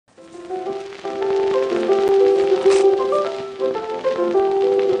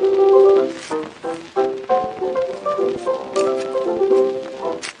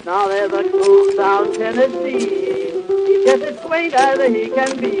sweet as he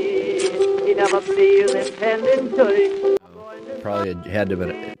can be. He never feels intending to. Probably it had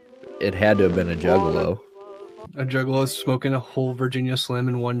to have been a juggalo. A juggalo smoking a whole Virginia Slim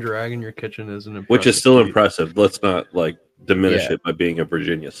in one drag in your kitchen is an impressive Which is still feat. impressive. Let's not like diminish it by being a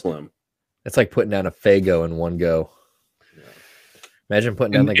Virginia Slim. It's like putting down a Faygo in one go. Imagine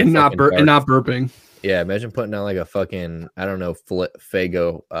putting down and not burping. Yeah, imagine putting down like a fucking, I don't know,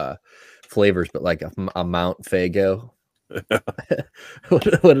 Faygo flavors, but like a Mount Faygo. what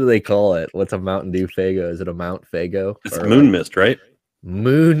do they call it? What's a Mountain Dew Faygo? Is it a Mount Faygo? It's Moon Mist, right?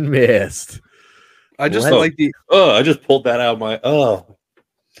 Moon Mist. I just like the. Oh, I just pulled that out of my. Oh,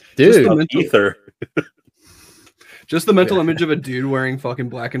 dude, ether. Just the mental image of a dude wearing fucking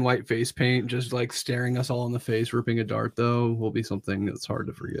black and white face paint, just like staring us all in the face, ripping a dart, though, will be something that's hard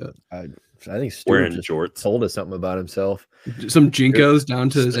to forget. I think Stuart wearing just jorts told us something about himself. Some Jinkos down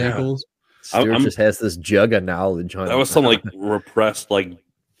to his ankles. Stuart just has this jug of knowledge on. That was some like repressed, like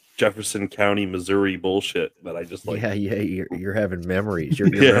Jefferson County, Missouri bullshit that I just like. Yeah. You're having memories. Your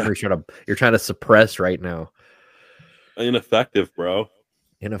memories you're trying to suppress right now. Ineffective, bro.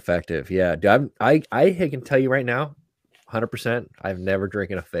 Ineffective. Yeah, dude, I can tell you right now, 100%. I've never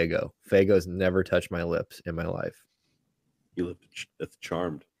drinking a Faygo. Faygo's never touched my lips in my life. You live. That's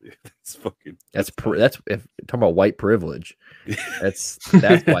charmed. That's fucking. That's if talking about white privilege. That's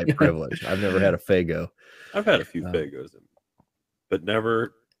white privilege. I've never had a Faygo. I've had a few Faygos, but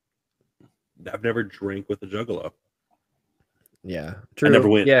never. I've never drank with a juggalo. Yeah, true. I never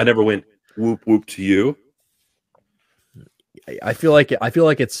went. Yeah. I never went whoop whoop to you. I feel like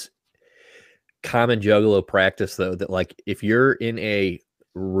it's common juggalo practice though that like if you're in a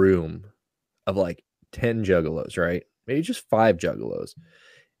room of like 10 juggalos, right? Maybe just 5 juggalos,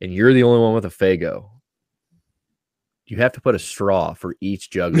 and you're the only one with a Faygo. You have to put a straw for each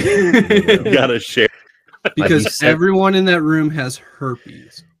juggalo. You gotta share because everyone in that room has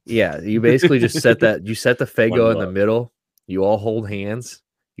herpes. Yeah, you basically just set the Faygo in the middle. You all hold hands.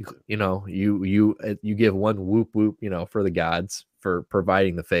 You give one whoop whoop, for the gods for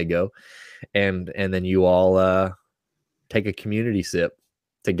providing the Faygo, and then you all take a community sip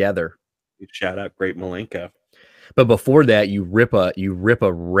together. Shout out Great Malenka. But before that, you rip a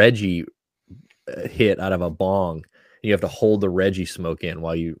Reggie hit out of a bong. You have to hold the Reggie smoke in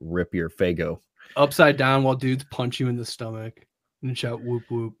while you rip your Faygo upside down while dudes punch you in the stomach and shout whoop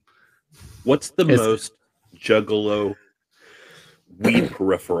whoop. What's the most juggalo weed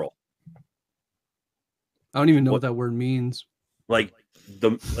peripheral? I don't even know what that word means. Like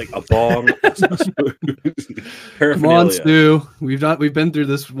a bong. Come on, Stu. We've been through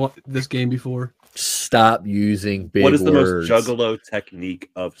this game before. Stop using big words. What is the most juggalo technique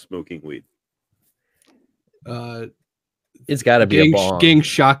of smoking weed? It's got to be a bong. Getting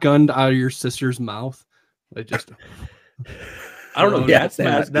shotgunned out of your sister's mouth. I don't know. Gas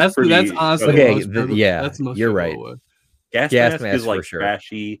mask. That's honestly okay. That's you're right. Gas mask is like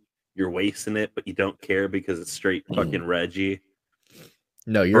trashy. You're wasting it, but you don't care because it's straight fucking Reggie.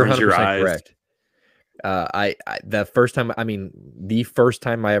 No, you're 100% correct. The first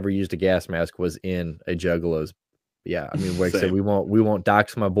time I ever used a gas mask was in a juggalo's. Yeah, I mean, like I said, we won't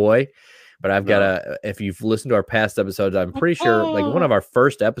dox my boy, but I've got if you've listened to our past episodes, I'm pretty sure like one of our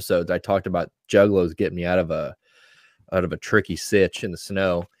first episodes, I talked about juggalos getting me out of a tricky sitch in the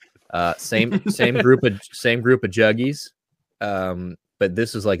snow. Same group of juggies. But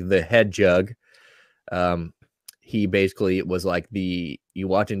this is like the head jug. He basically was like you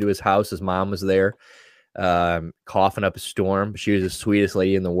walked into his house, his mom was there, coughing up a storm. She was the sweetest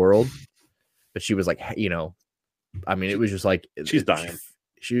lady in the world, but she was like, I mean, it was just like she's dying.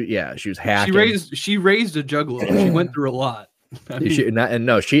 She was hacking. She raised a juggalo. She went through a lot.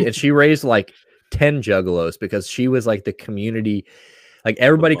 She raised like 10 juggalos because she was like the community, like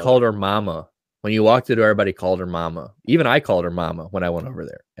everybody called her mama. When you walked into, everybody called her mama. Even I called her mama when I went over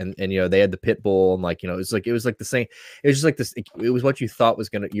there. And they had the pit bull and it was like the same. It was just like this. It was what you thought was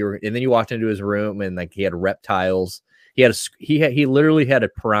and then you walked into his room and like he had reptiles. He literally had a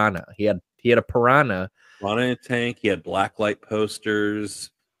piranha. He had a piranha. Piranha in a tank. He had blacklight posters.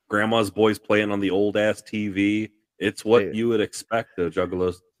 Grandma's boys playing on the old ass TV. It's what you would expect a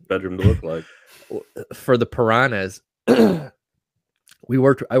juggalo's bedroom to look like. For the piranhas.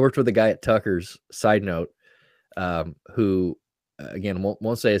 I worked with a guy at Tucker's, side note, who again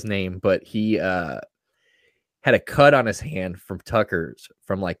won't say his name, but he had a cut on his hand from Tucker's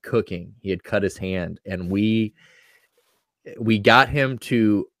from like cooking. He had cut his hand, and we got him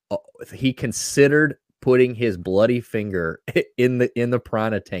to he considered putting his bloody finger in the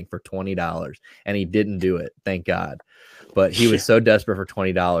piranha tank for $20, and he didn't do it, thank God. But he was so desperate for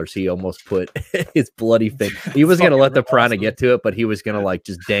 $20, he almost put his bloody finger. He was gonna let the piranha get to it, but he was gonna like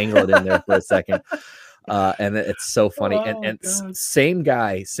just dangle it in there for a second. And it's so funny. And same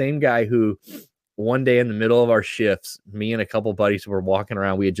guy who one day in the middle of our shifts, me and a couple buddies were walking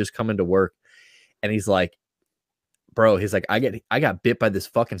around. We had just come into work, and he's like, bro, he's like, I got bit by this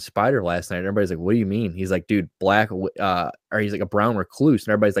fucking spider last night. And everybody's like, what do you mean? He's like, dude, black, or he's like a brown recluse.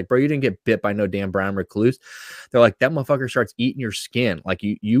 And everybody's like, bro, you didn't get bit by no damn brown recluse. They're like, that motherfucker starts eating your skin. Like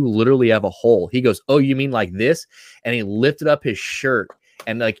you literally have a hole. He goes, oh, you mean like this? And he lifted up his shirt,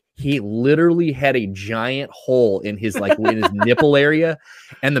 and like he literally had a giant hole in his like in his nipple area.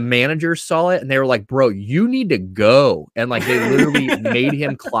 And the managers saw it, and they were like, bro, you need to go. And like they literally made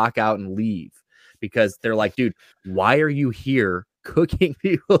him clock out and leave. Because they're like, dude, why are you here cooking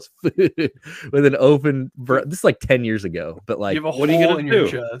people's food with an open? This is like 10 years ago, but like, you have a what are you gonna do? Your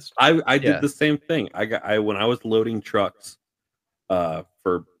chest. I did the same thing. When I was loading trucks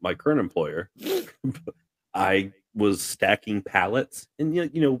for my current employer, I was stacking pallets, and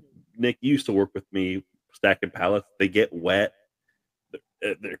you know, Nick, you used to work with me stacking pallets. They get wet,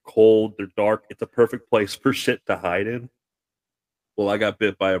 they're cold, they're dark. It's a perfect place for shit to hide in. Well, I got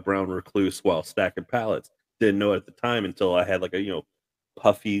bit by a brown recluse while stacking pallets. Didn't know it at the time until I had like a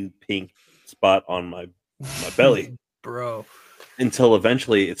puffy pink spot on my belly, bro. Until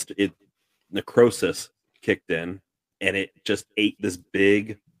eventually necrosis kicked in, and it just ate this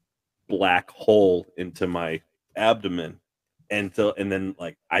big black hole into my abdomen, and then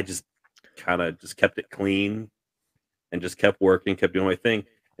like I just kind of just kept it clean and just kept working, kept doing my thing.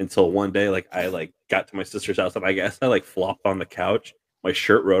 Until one day, like I like got to my sister's house, and I guess I like flopped on the couch. My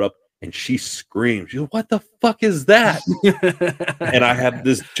shirt rode up, and she screamed. She goes, "What the fuck is that?" And I had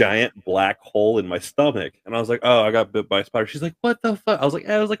this giant black hole in my stomach, and I was like, "Oh, I got bit by a spider." She's like, "What the fuck?" I was like,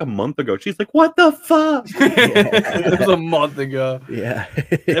 "It was like a month ago." She's like, "What the fuck?" It was a month ago. Yeah,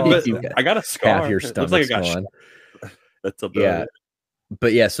 but I got a scar. Half your stomach's gone. That's about it.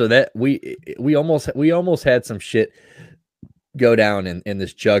 But yeah, so that we almost had some shit go down in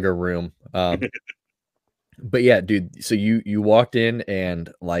this jugger room. But yeah, dude, so you walked in,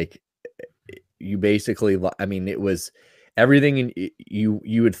 and like you basically, I mean, it was everything you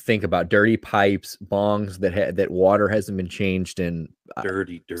would think about: dirty pipes, bongs that water hasn't been changed in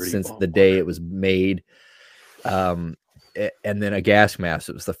dirty since the day it was made. And then a gas mask.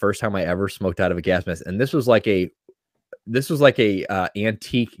 It was the first time I ever smoked out of a gas mask, and this was like a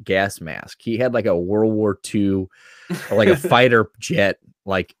antique gas mask. He had like a World War II, or like a fighter jet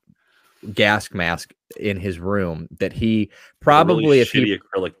like gas mask in his room that he probably really shitty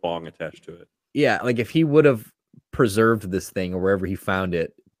acrylic bong attached to it. Yeah, like if he would have preserved this thing or wherever he found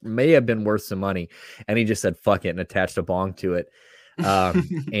it, may have been worth some money. And he just said fuck it and attached a bong to it.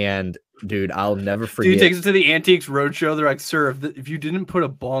 And dude, I'll never forget. Dude takes it to the Antiques Roadshow. They're like, sir, if you didn't put a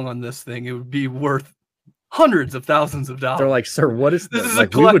bong on this thing, it would be worth hundreds of thousands of dollars. They're like, sir, what is this? Is like,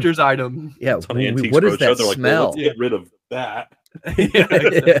 a collector's item. Yeah, what is that smell? Like, well, let's get rid of that.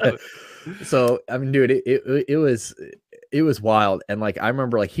 Yeah. So I mean, dude, it was wild. And like I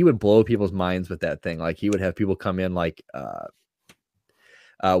remember, like he would blow people's minds with that thing. Like he would have people come in, like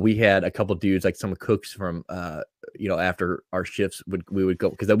we had a couple dudes, like some cooks from after our shifts we would go,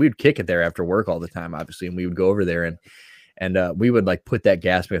 because we would kick it there after work all the time, obviously, and we would go over there and we would like put that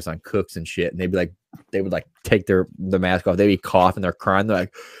gas mask on cooks and shit, and they would like take the mask off. They'd be coughing, they're crying. They're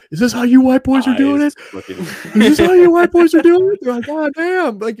like, "Is this how you white boys are doing it? Is this how you white boys are doing it?" They're like, "God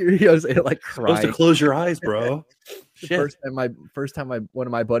damn!" Like like crying. Supposed to close your eyes, bro. First time one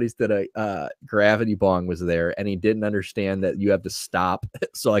of my buddies did a gravity bong was there, and he didn't understand that you have to stop.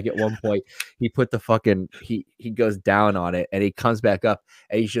 So like at one point he put the fucking he goes down on it, and he comes back up,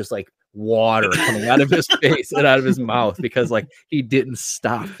 and he's just like water coming out of his face and out of his mouth, because like he didn't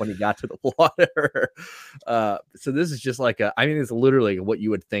stop when he got to the water. So this is just like I mean, it's literally what you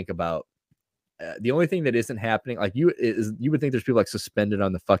would think about. The only thing that isn't happening, like you would think there's people like suspended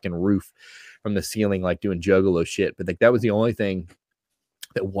on the fucking roof from the ceiling, like doing juggalo shit, but like that was the only thing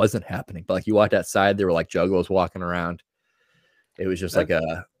that wasn't happening. But like you walked outside, there were like juggalos walking around. It was just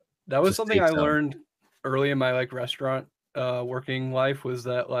that was something I learned early in my like restaurant working life, was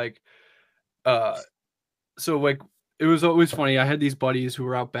that like so like it was always funny. I had these buddies who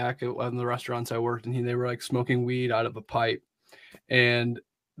were out back at one of the restaurants I worked in, and they were like smoking weed out of a pipe, and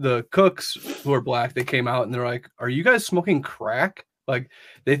the cooks who are black, they came out and they're like, "Are you guys smoking crack?" Like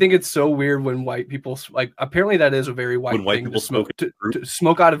they think it's so weird when white people like. Apparently, that is a very white thing to smoke to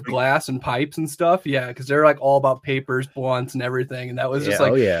smoke out of glass and pipes and stuff. Yeah, because they're like all about papers, blunts, and everything. And that was just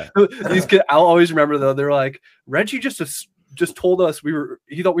like, these kids. I'll always remember though. They're like, Reggie just told us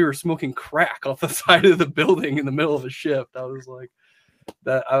he thought we were smoking crack off the side of the building in the middle of a shift. I was like,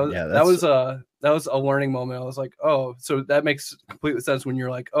 that was a learning moment. I was like, oh, so that makes complete sense when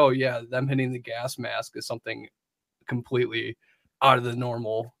you're like, oh yeah, them hitting the gas mask is something completely out of the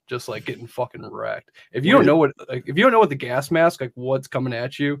normal, just like getting fucking wrecked. If you don't know what the gas mask, like what's coming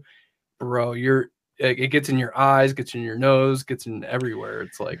at you, bro, it gets in your eyes, gets in your nose, gets in everywhere.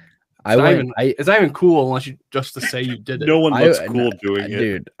 It's like it's not even cool unless you just to say you did it. No one looks cool doing it,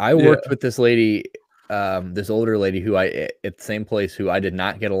 dude. I worked with this lady, this older lady who at the same place who I did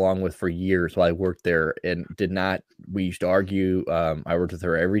not get along with for years while I worked there, and we used to argue. I worked with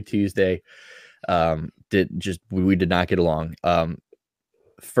her every Tuesday. We did not get along.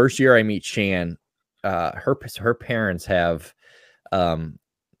 First year I meet Shan, her parents have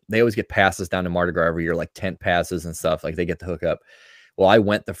they always get passes down to Mardi Gras every year, like tent passes and stuff. Like they get to hook up. Well, I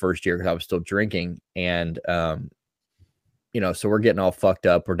went the first year because I was still drinking, and so we're getting all fucked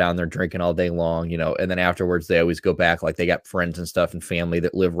up. We're down there drinking all day long, and then afterwards they always go back. Like they got friends and stuff and family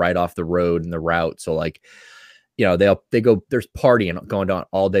that live right off the road and the route. So like, they go, there's partying going on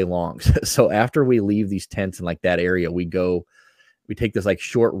all day long. So after we leave these tents in like that area, we take this like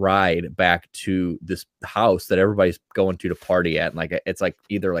short ride back to this house that everybody's going to party at. And like, it's like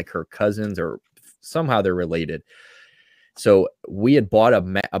either like her cousins or somehow they're related. So we had bought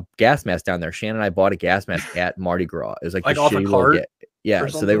a gas mask down there. Shannon and I bought a gas mask at Mardi Gras. It was like off a cart. Yeah.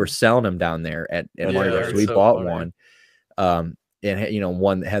 So they were selling them down there at Mardi Gras. So we bought one. And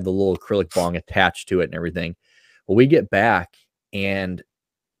one that had the little acrylic bong attached to it and everything. Well, we get back and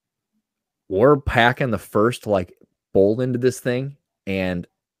we're packing the first like bowl into this thing, and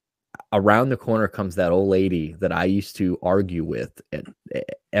around the corner comes that old lady that I used to argue with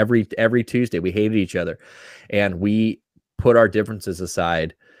every Tuesday. We hated each other, and we put our differences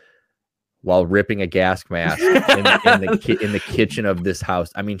aside while ripping a gas mask in the kitchen of this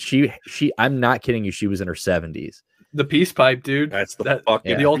house. I mean, I'm not kidding you. She was in her 70s. The peace pipe, dude. That's the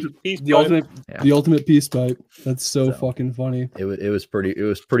ultimate peace pipe. That's so fucking funny. It was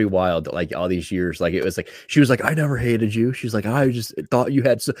pretty wild. Like all these years, like it was like she was like, I never hated you. She's like, I just thought you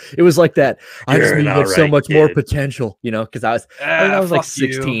had. It was like that. I just knew you had so much more potential, because I was like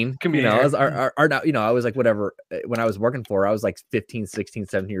 16. I was I was like whatever. When I was working for her, I was like 15, 16,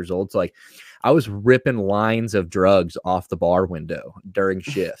 17 years old. So like I was ripping lines of drugs off the bar window during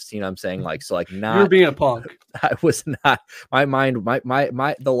shifts. You know what I'm saying? Like, so like not. You were being a punk. I was not. My mind,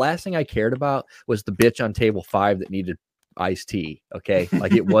 the last thing I cared about was the bitch on table 5 that needed iced tea. Okay.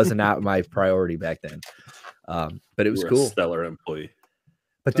 Like it was not my priority back then. But it was cool. A stellar employee.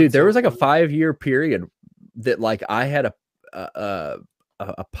 But dude, there was like a 5-year period that like I had a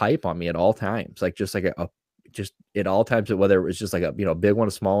pipe on me at all times. Like just like just at all times, whether it was just like a big one,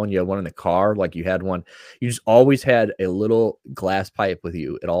 a small one, you had one in the car, like you had one, you just always had a little glass pipe with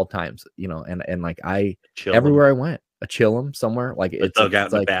you at all times, and like everywhere I went, a chillum somewhere, like it's dug out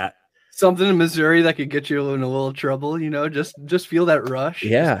in like, the bat. Something in Missouri that could get you in a little trouble, just feel that rush.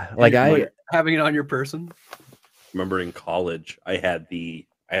 Yeah, like having it on your person. Remember in college, I had the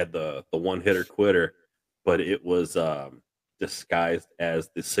one hitter quitter, but it was disguised as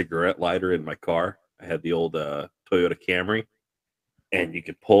the cigarette lighter in my car. I had the old Toyota Camry, and you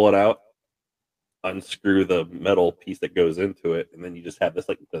could pull it out, unscrew the metal piece that goes into it, and then you just have this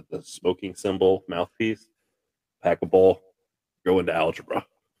like the smoking symbol mouthpiece, pack a bowl, go into algebra.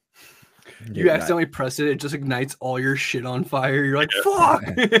 You accidentally press it, it just ignites all your shit on fire. You're like, fuck.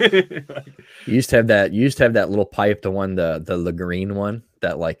 You used to have that little pipe, the green one,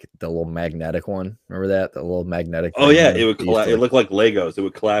 that like the little magnetic one. Remember that? The little magnetic. Oh yeah, it would collapse. It looked like Legos. It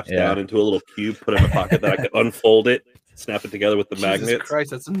would collapse down into a little cube, put in a pocket that I could unfold it, snap it together with the magnets. Jesus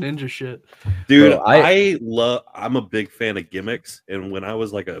Christ, that's some ninja shit. Dude, I'm a big fan of gimmicks, and when I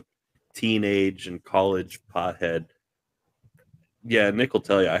was like a teenage and college pothead, yeah, Nick will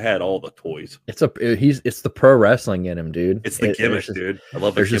tell you I had all the toys. It's the pro wrestling in him, dude. It's the gimmick, dude. I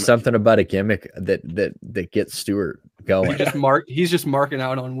love it. There's just something about a gimmick that gets Stuart going. He's just marking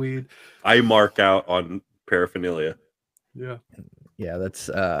out on weed. I mark out on paraphernalia. Yeah. Yeah, that's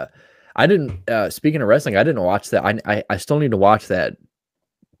I didn't speaking of wrestling, I didn't watch that. I still need to watch that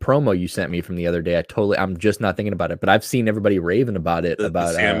promo you sent me from the other day. I'm just not thinking about it, but I've seen everybody raving about it. About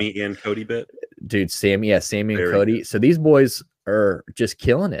the Sammy and Cody bit. Dude, Sammy and Cody. Good. So these boys are just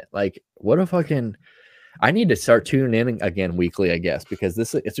killing it. Like, what a fucking! I need to start tuning in again weekly, I guess, because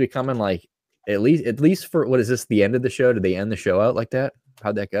it's becoming like At least for what is this? The end of the show? Did they end the show out like that?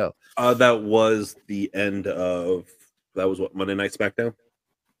 How'd that go? That was the end of what Monday Night SmackDown.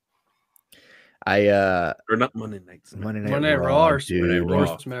 Or not Monday Night. Monday Night Raw, or dude,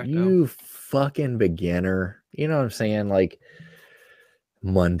 SmackDown. You fucking beginner. You know what I'm saying? Like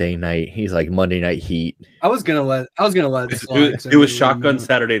Monday night. He's like Monday Night Heat. I was gonna let it slide. It was Shotgun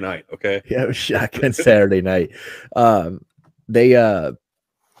Saturday Night. Okay. Yeah, it was Shotgun Saturday Night. They're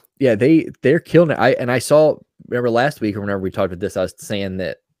killing it. I saw, remember last week or whenever we talked about this, I was saying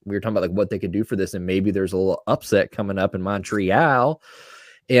that we were talking about like what they could do for this, and maybe there's a little upset coming up in Montreal.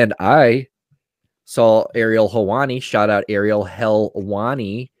 And I saw Ariel Helwani, shout out Ariel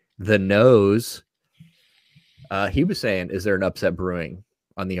Helwani, the nose. He was saying, is there an upset brewing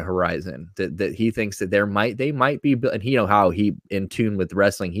on the horizon? That he thinks that they might be, and you know how he in tune with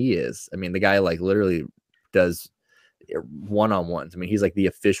wrestling he is. I mean, the guy like literally does one-on-ones. I mean, he's like the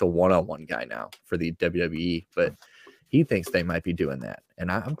official one-on-one guy now for the WWE, but he thinks they might be doing that.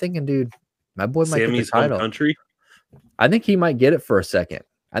 And I'm thinking, dude, my boy might get the title. Country. I think he might get it for a second.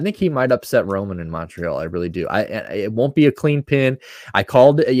 I think he might upset Roman in Montreal. I really do. It won't be a clean pin. I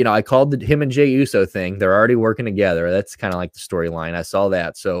called the him and Jey Uso thing. They're already working together. That's kind of like the storyline. I saw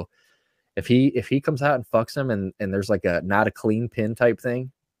that. So if he comes out and fucks him and there's like a not a clean pin type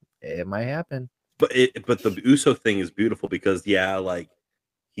thing, it might happen. But the Uso thing is beautiful because like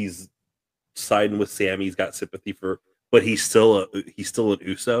he's siding with Sammy. He's got sympathy but he's still an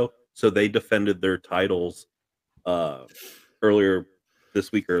Uso. So they defended their titles earlier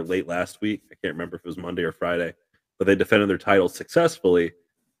this week or late last week. I can't remember if it was Monday or Friday, but they defended their titles successfully.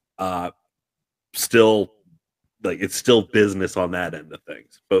 Still, like it's still business on that end of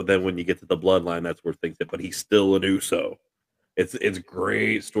things. But then when you get to the bloodline, that's where things hit. But he's still an Uso. It's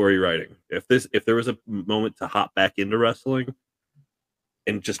great story writing. If there was a moment to hop back into wrestling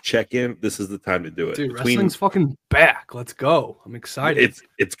and just check in, this is the time to do it. Dude, wrestling's fucking back. Let's go. I'm excited.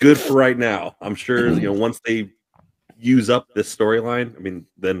 It's good for right now. I'm sure once they use up this storyline, I mean,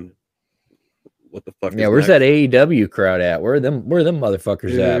 then what the fuck? Yeah, where's that AEW crowd at? Where are them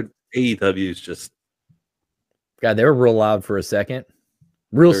motherfuckers at? AEW is just God. They were real loud for a second,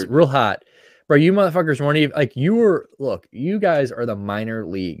 real hot. Bro, you motherfuckers weren't even like you were. Look, you guys are the minor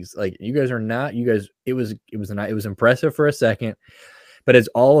leagues. Like you guys are not. You guys, it was impressive for a second, but it's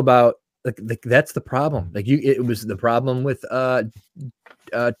all about like that's the problem. Like it was the problem with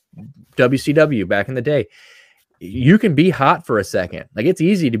WCW back in the day. You can be hot for a second. Like it's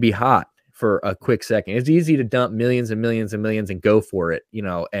easy to be hot for a quick second. It's easy to dump millions and millions and millions and go for it,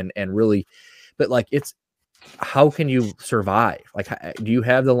 and really, but like how can you survive? Like, do you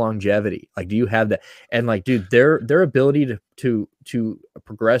have the longevity? Like, do you have that? And like, dude, their ability to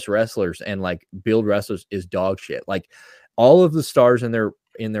progress wrestlers and like build wrestlers is dog shit. Like all of the stars in their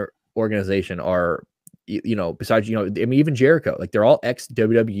organization are, besides, I mean, even Jericho, like they're all ex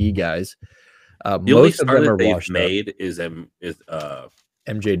WWE guys. The only star that they've made is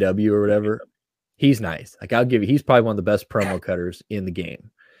MJW or whatever. He's nice. Like I'll give you, he's probably one of the best promo cutters in the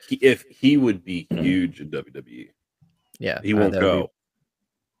game. If he would be huge in WWE, yeah, he won't go,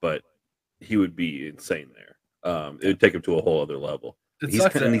 but he would be insane there. It would take him to a whole other level. He's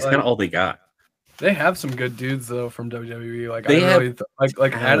kind of all they got. They have some good dudes though from WWE. Like they have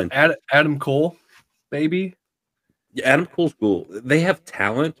Adam Cole, baby. Yeah, Adam Cole's cool. They have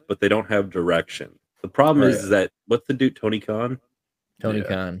talent, but they don't have direction. The problem is that what's the dude Tony Khan? Tony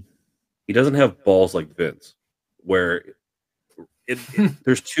Khan. He doesn't have balls like Vince, where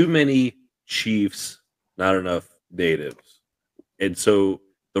there's too many chiefs, not enough natives, and so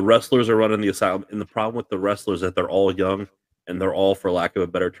the wrestlers are running the asylum. And the problem with the wrestlers is that they're all young, and they're all, for lack of a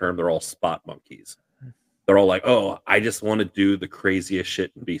better term, they're all spot monkeys. They're all like, oh, I just want to do the craziest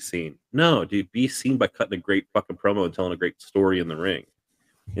shit and be seen. No, dude, be seen by cutting a great fucking promo and telling a great story in the ring.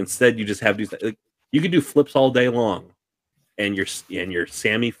 Instead, you just have these. Like, you can do flips all day long, and you're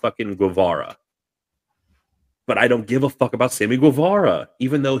Sammy fucking Guevara. But I don't give a fuck about Sammy Guevara,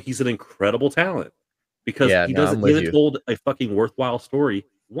 even though he's an incredible talent, because he hasn't told a fucking worthwhile story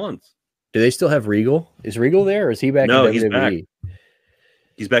once. Do they still have Regal? Is Regal there, or is he back? No, in WWE? He's back.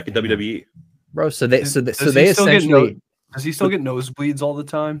 He's back at WWE. Bro, so they essentially does he still get nosebleeds all the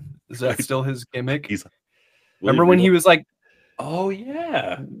time? Is that still his gimmick? Remember when he was like, oh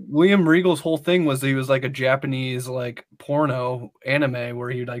yeah, William Regal's whole thing was he was like a Japanese like porno anime where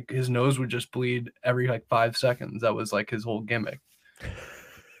he like his nose would just bleed every like 5 seconds. That was like his whole gimmick.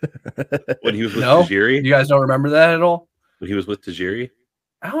 When he was with Tajiri? You guys don't remember that at all? When he was with Tajiri?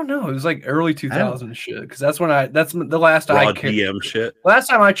 I don't know. It was like early 2000 shit. Because that's the last DM shit. Last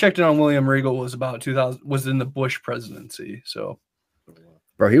time I checked in on William Regal was about 2000. Was in the Bush presidency. So,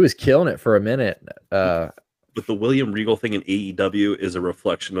 Bro, he was killing it for a minute. But the William Regal thing in AEW is a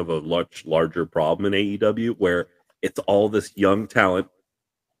reflection of a much larger problem in AEW, where it's all this young talent,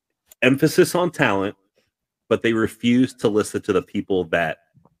 emphasis on talent, but they refuse to listen to the people that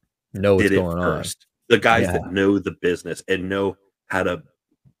know what's did it going first. on. The guys that know the business and know how to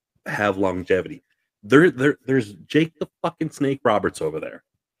have longevity. There's Jake the fucking Snake Roberts over there.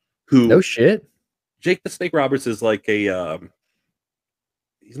 Who no shit. Jake the Snake Roberts is like a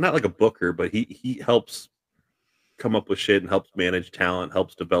he's not like a booker, but he helps come up with shit and helps manage talent,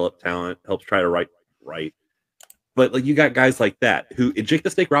 helps develop talent, helps try to write. But like you got guys like that who Jake the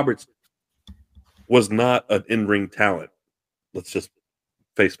Snake Roberts was not an in-ring talent. Let's just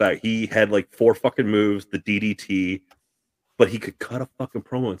face fact. He had like 4 fucking moves, the DDT, but he could cut a fucking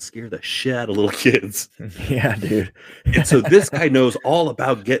promo and scare the shit out of little kids. Yeah, dude. And so this guy knows all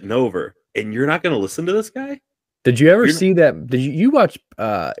about getting over, and you're not going to listen to this guy? Did you ever see that? Did you watch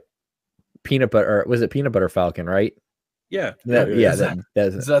Peanut Butter? Or was it Peanut Butter Falcon? Right? Yeah. Is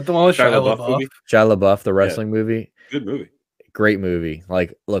that the one with Shia LaBeouf? Shia LaBeouf, the wrestling movie. Good movie. Great movie.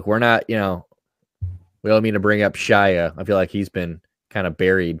 Like, look, we're not, we don't mean to bring up Shia. I feel like he's been kind of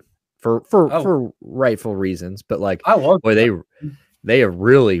buried for rightful reasons, but like, they have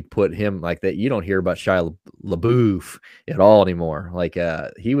really put him like that. You don't hear about Shia LaBeouf at all anymore. Like,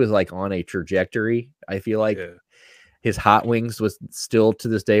 he was like on a trajectory. I feel like his Hot Wings was still to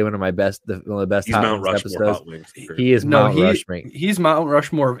this day one of the best He's Hot Mount Wings Rushmore episodes. Hot Wings. He is Mount Rushmore. He's Mount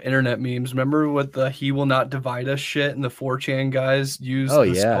Rushmore of internet memes. Remember what the "He will not divide us" shit, and the 4chan guys used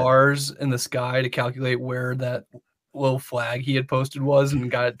stars in the sky to calculate where that little flag he had posted was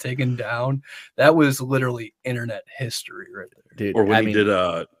and got it taken down. That was literally internet history right there, dude. Or when he did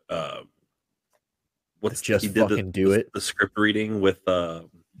the script reading with Fast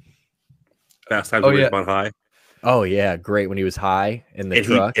Times at Ridgemont High. Oh yeah, great when he was high in the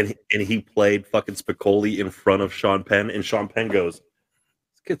truck. And he played fucking Spicoli in front of Sean Penn, and Sean Penn goes,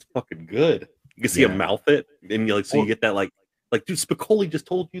 "This kid's fucking good." You can see him mouth it, and you you get that like, dude, Spicoli just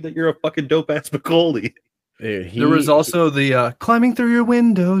told you that you're a fucking dope ass Spicoli. Dude, there was also the climbing through your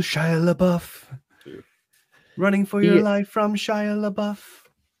window, Shia LaBeouf. Dude. Running for your life from Shia LaBeouf.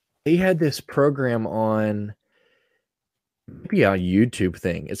 He had this program on maybe a YouTube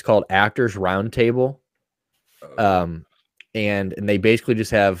thing. It's called Actors Roundtable. And they basically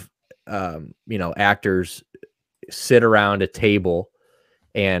just have actors sit around a table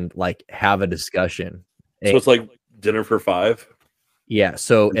and like have a Discussion. So it's like Dinner for Five. Yeah.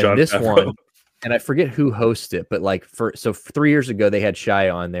 So in this one, and I forget who hosts it, but like 3 years ago they had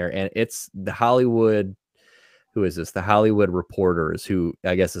Shia on there, and it's the Hollywood. Who is this? The Hollywood Reporter is who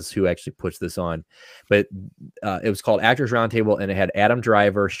I guess is who actually puts this on. But it was called Actors Roundtable, and it had Adam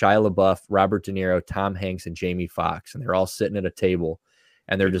Driver, Shia LaBeouf, Robert De Niro, Tom Hanks, and Jamie Foxx, and they're all sitting at a table,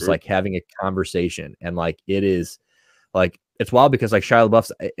 and they're just like having a conversation, and like it is like it's wild because like Shia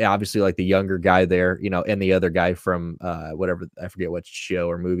LaBeouf's obviously like the younger guy there, and the other guy from whatever, I forget what show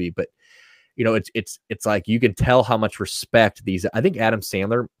or movie, but it's like you can tell how much respect these. I think Adam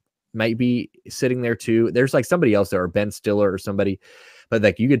Sandler might be sitting there too. There's like somebody else there, or Ben Stiller or somebody, but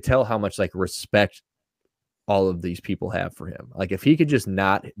like you could tell how much like respect all of these people have for him. Like if he could just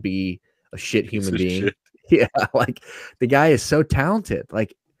not be a shit human being, like the guy is so talented.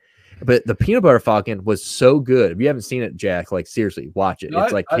 Like, but the Peanut Butter Falcon was so good. If you haven't seen it, Jack, like seriously, watch it.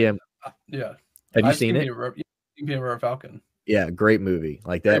 It's him. Yeah. Have you seen it? Peanut Butter Falcon. Yeah, great movie.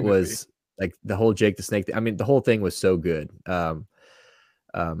 Like that was like the whole Jake the Snake. I mean, the whole thing was so good.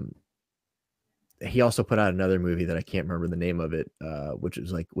 He also put out another movie that I can't remember the name of it, which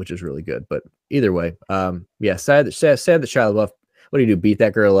is really good. But either way, yeah, sad that Shia LaBeouf, what do you do? Beat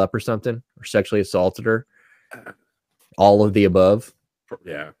that girl up or something, or sexually assaulted her? All of the above.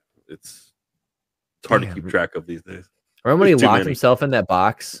 Yeah, it's hard to keep track of these days. Remember when he locked himself in that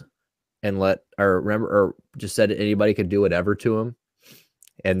box and just said anybody could do whatever to him,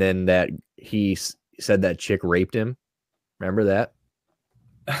 and then that he said that chick raped him. Remember that?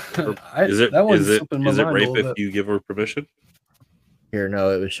 Is it rape if you give her permission? Here, no,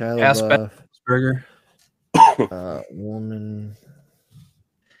 it was Shia LaBeouf. Asperger. Woman.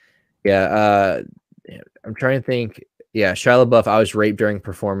 Yeah, I'm trying to think. Yeah, Shia LaBeouf. I was raped during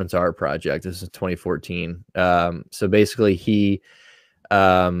Performance Art Project. This is 2014. So basically,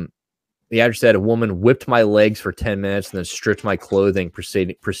 the actor said a woman whipped my legs for 10 minutes and then stripped my clothing,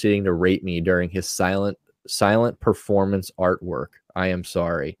 proceeding to rape me during his silent performance artwork. I am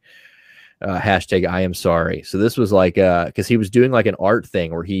sorry. Hashtag I am sorry. So this was like because he was doing like an art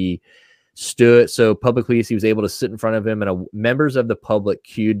thing where he So public police, he was able to sit in front of him, and members of the public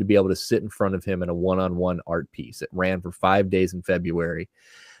queued to be able to sit in front of him in a one-on-one art piece. It ran for 5 days in February.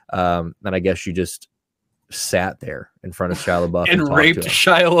 And I guess you just sat there in front of Shia LaBeouf and raped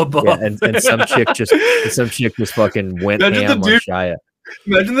Shia LaBeouf. Yeah, and some chick just fucking went ham on Shia.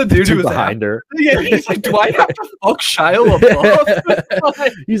 Imagine the dude who was behind her. Yeah, he's like, do I have to fuck Shia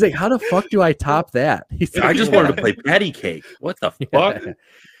LaBeouf? He's like, how the fuck do I top that? I just wanted to play patty cake. What the fuck?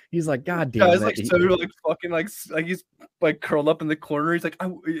 He's like, God damn. Guy's like so like fucking like he's like curled up in the corner. He's like,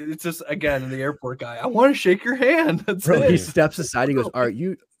 it's just again the airport guy. I want to shake your hand. That's it. He steps aside. He goes, all right,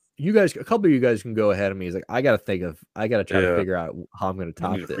 you guys, a couple of you guys can go ahead of me. He's like, I gotta try to figure out how I'm gonna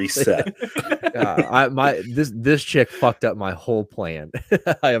top this. Reset. This chick fucked up my whole plan.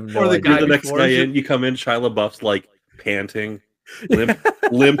 I have no idea. You're the next guy in, you come in, Shia LaBeouf's like panting,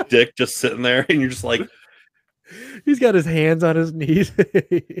 limp dick just sitting there, and you're just like, he's got his hands on his knees. Dude,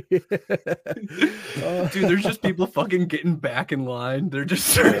 there's just people fucking getting back in line. They're just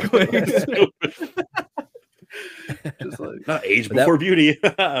circling. Just like, not age before beauty.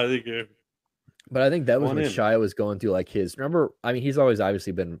 But I think that was when Shia was going through like his. Remember, I mean, he's always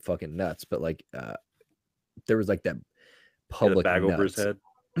obviously been fucking nuts, but like, there was like that public bag nuts. Over his head.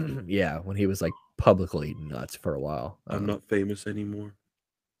 Yeah, when he was like publicly nuts for a while. I'm not famous anymore.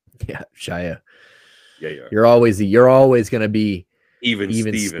 Yeah, Shia. Yeah. You're always gonna be even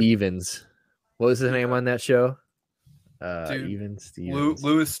Stevens. What was his name on that show? Dude, Even Stevens.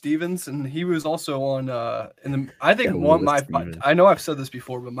 Lewis Stevens, and he was also on I think I know I've said this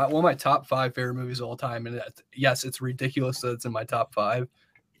before, but one of my top 5 favorite movies of all time, and yes, it's ridiculous that it's in my top 5.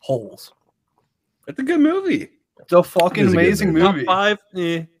 Holes. It's a good movie. It's a fucking amazing movie. Top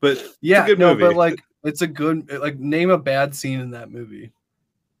 5, but yeah, it's a good movie. But like it's a good name a bad scene in that movie.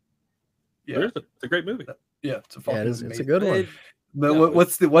 Yeah, it's a great movie. Yeah, it's a fucking it's a good one. But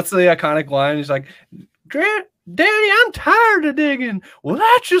what's the iconic line? He's like, Daddy, I'm tired of digging. Well,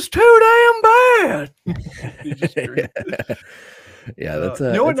 that's just too damn bad. Yeah, that's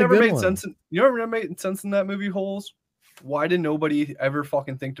you know what never made sense. You know what never made sense in that movie, Holes? Why did nobody ever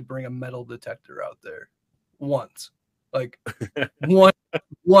fucking think to bring a metal detector out there? Once, like one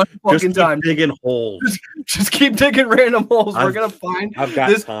fucking time. Digging holes. Just keep digging random holes. We're gonna find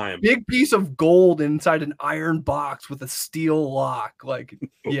this big piece of gold inside an iron box with a steel lock. Like,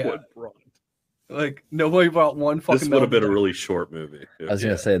 yeah. Like nobody brought one fucking. This would have been a really short movie. I was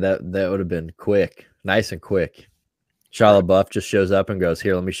gonna say that would have been quick, nice and quick. Shia LaBeouf just shows up and goes,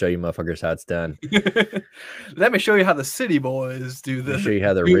 "Here, let me show you, motherfuckers, how it's done. Let me show you how the city boys do this. Show you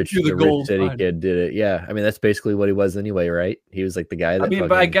how the rich city kid did it." Yeah, I mean that's basically what he was anyway, right? He was like the guy that. I mean,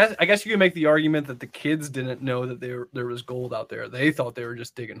 but I guess you can make the argument that the kids didn't know that there was gold out there. They thought they were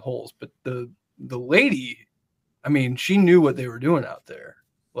just digging holes, but the lady, I mean, she knew what they were doing out there.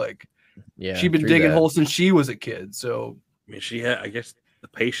 Like, yeah, she'd been digging holes since she was a kid. So I mean, she had, I guess, the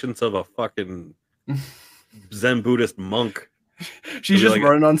patience of a fucking Zen Buddhist monk. She's just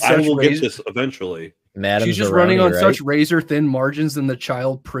running on such. I will get this eventually. She's just running on such razor thin margins in the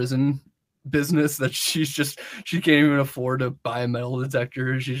child prison business that she can't even afford to buy a metal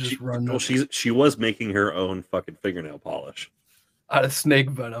detector. She's just running. Well, she was making her own fucking fingernail polish out of snake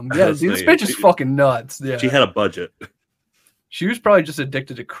venom. Yeah, dude, this bitch is fucking nuts. Yeah, she had a budget. She was probably just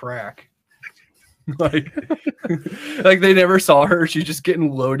addicted to crack. like they never saw her. She's just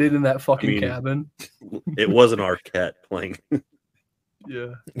getting loaded in that fucking cabin. It was an Arquette playing.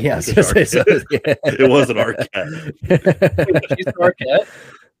 Yeah. Yes. It was an Arquette. She's an Arquette.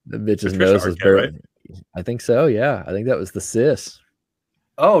 The bitch's nose was barely. Right? I think so. Yeah, I think that was the sis.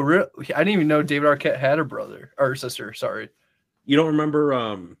 Oh, really? I didn't even know David Arquette had a brother or sister. Sorry. You don't remember?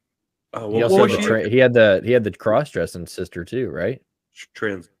 He had the cross-dressing sister too, right?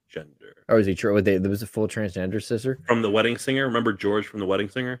 Transgender. Or was he true? There was a full transgender sister from The Wedding Singer. Remember George from The Wedding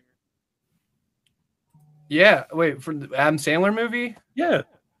Singer? Yeah. Wait, for the Adam Sandler movie? Yeah.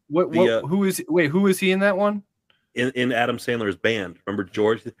 Who is he in that one? In Adam Sandler's band. Remember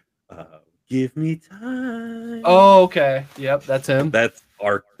George? Give me time. Oh, okay. Yep, that's him. That's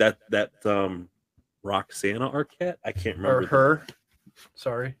Roxana Arquette. I can't remember. Or her.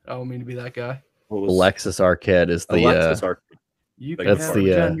 Sorry, I don't mean to be that guy. Alexis Arquette is the Alexis Arquette. You can have the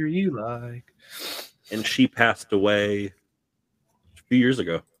gender you like. And she passed away a few years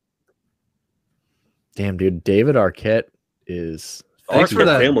ago. Damn, dude, David Arquette is.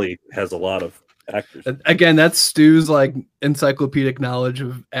 Arquette family has a lot of actors. Again, that's Stu's like encyclopedic knowledge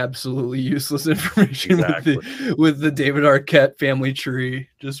of absolutely useless information with the David Arquette family tree.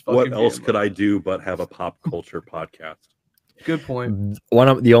 Just what else could I do but have a pop culture podcast? Good point. One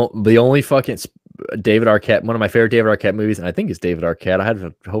of the only fucking David Arquette, one of my favorite David Arquette movies, and I think it's David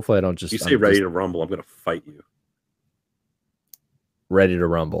Arquette. Hopefully I don't just. You say Ready to Rumble, I'm gonna fight you. Ready to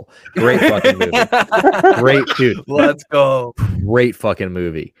Rumble, great fucking movie, great dude. Let's go, great fucking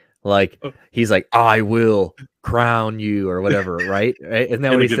movie. Like he's like, I will crown you or whatever, right? Isn't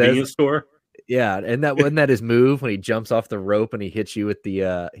that what he says? Store? Yeah, and wasn't that his move when he jumps off the rope and he hits you with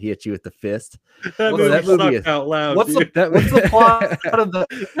the fist? That movie is out loud. What's the plot of the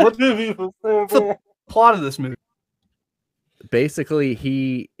plot of this movie?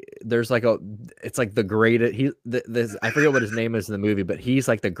 Basically, there's like it's like the greatest. I forget what his name is in the movie, but he's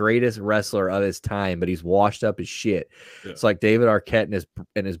like the greatest wrestler of his time, but he's washed up as shit. Yeah. It's like David Arquette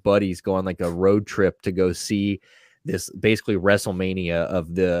and his buddies go on like a road trip to go see this basically WrestleMania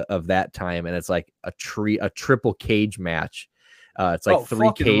of that time, and it's like a triple cage match. It's like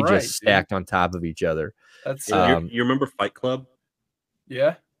 3 cages stacked on top of each other. That's you remember Fight Club?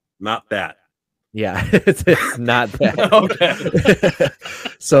 Yeah, not that. Yeah, it's not that. Okay.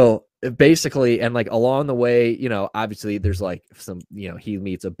 So basically, and like along the way, obviously there's like some, he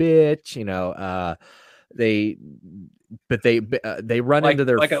meets a bitch, they run into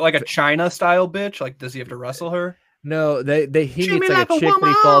their like a China style bitch. Like, does he have to wrestle her? No, he meets like a chick that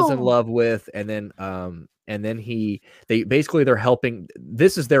he falls in love with, and then they're helping.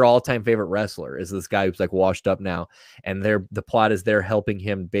 This is their all-time favorite wrestler, is this guy who's like washed up now, and the plot is they're helping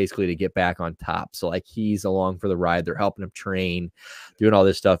him basically to get back on top. So like he's along for the ride. They're helping him train, doing all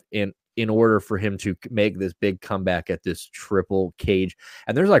this stuff in order for him to make this big comeback at this triple cage.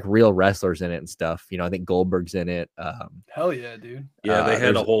 And there's like real wrestlers in it and stuff. I think Goldberg's in it. Hell yeah, dude. Yeah,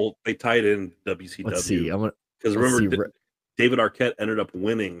 they tied in WCW. Let's see. Because remember, David Arquette ended up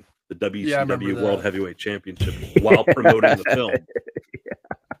winning the WCW World Heavyweight Championship while promoting the film.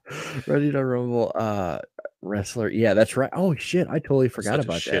 Yeah. Ready to Rumble wrestler. Yeah, that's right. Oh shit, I totally forgot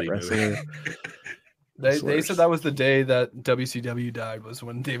about that wrestler. They said that was the day that WCW died, was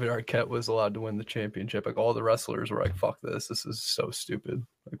when David Arquette was allowed to win the championship. Like all the wrestlers were like, "Fuck this! This is so stupid.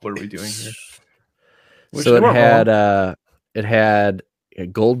 Like, what are we doing here?" So it had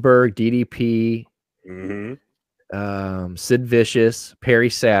Goldberg, DDP. Mm-hmm. Sid Vicious, Perry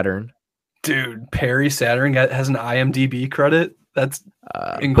Saturn. Dude, Perry Saturn has an IMDb credit. That's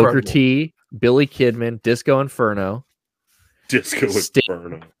incredible. Booker T, Billy Kidman, Disco Inferno.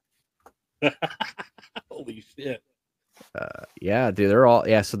 Inferno. Holy shit. Yeah, dude, they're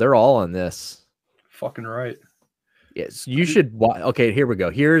all on this. Fucking right. Yes, you should watch. Okay, here we go.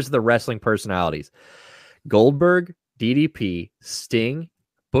 Here's the wrestling personalities. Goldberg, DDP, Sting,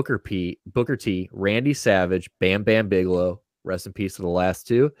 Booker T, Randy Savage, Bam Bam Bigelow, rest in peace to the last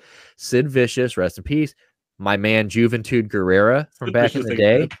two. Sid Vicious, rest in peace. My man Juventud Guerrera from back in the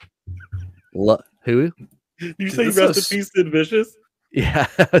day. Who? You say rest in peace, Sid Vicious? Yeah,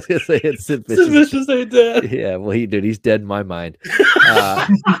 I was gonna say it's Sid Vicious. Sid Vicious ain't dead. Yeah, well, he's dead in my mind.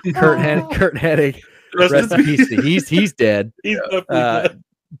 Kurt Hennig, rest in peace. He's dead. He's dead.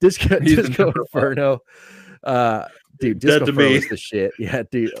 Disco Inferno. Dude, Disco Inferno is the shit. Yeah,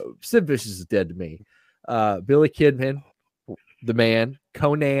 dude. Sid Vicious is dead to me. Billy Kidman, the man,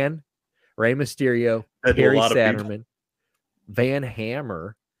 Conan, Rey Mysterio, Perry Satterman, Van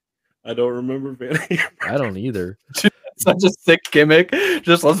Hammer. I don't remember Van Hammer. I don't either. Such a sick gimmick.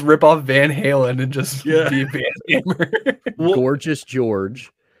 Just let's rip off Van Halen and just be Van Hammer. Gorgeous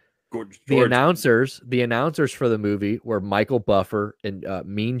George. The announcers for the movie were Michael Buffer and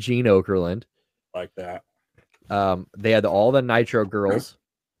Mean Gene Okerlund. Like that. They had all the Nitro girls.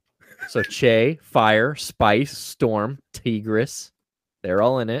 So Che, Fire, Spice, Storm, Tigress. They're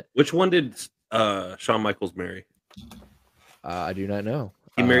all in it. Which one did Shawn Michaels marry? I do not know.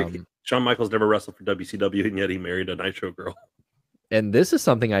 He married Shawn Michaels never wrestled for WCW, and yet he married a Nitro girl. And this is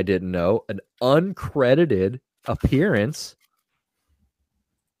something I didn't know. An uncredited appearance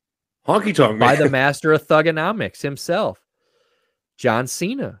Honky Tonk by the master of Thugonomics himself. John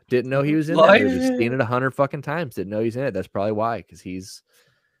Cena. Didn't know he was in that movie. Seen it 100 fucking times. Didn't know he's in it. That's probably why, because he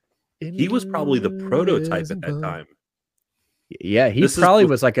was probably the prototype at that time. Yeah, he probably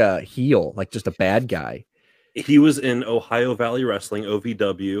was like a heel, like just a bad guy. He was in Ohio Valley Wrestling,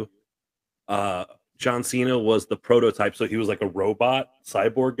 OVW. John Cena was the prototype, so he was like a robot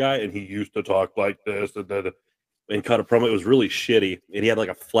cyborg guy, and he used to talk like this and cut a promo. It was really shitty, and he had like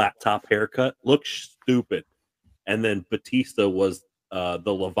a flat top haircut. Looked stupid. And then Batista was the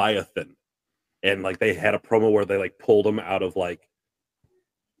Leviathan, and like they had a promo where they like pulled him out of like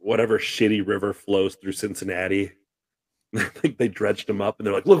whatever shitty river flows through Cincinnati. They dredged him up, and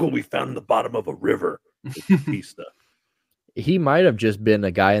they're like, "Look what we found in the bottom of a river." Batista. He might have just been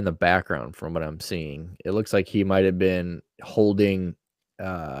a guy in the background from what I'm seeing. It looks like he might have been holding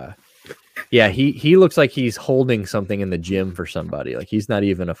Yeah, he looks like he's holding something in the gym for somebody. Like he's not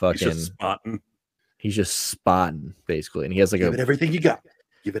even a fucking. He's just spotting. He's just spotting basically, and he has like Give it everything you got.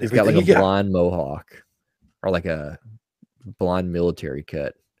 Give it. He's got like a blonde mohawk, or like a blonde military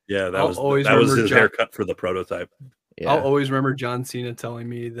cut. Yeah, that was his haircut for the prototype. Yeah. I'll always remember John Cena telling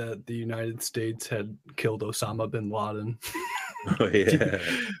me that the United States had killed Osama bin Laden. Oh yeah,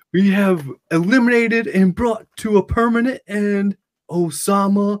 we have eliminated and brought to a permanent end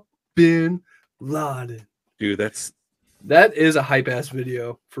Osama bin Laden. Dude, that is a hype ass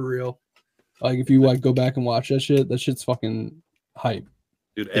video for real. Like if you like go back and watch that shit's fucking hype.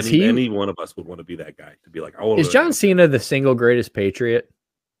 Dude, any one of us would want to be that guy, to be like, is John Cena the single greatest patriot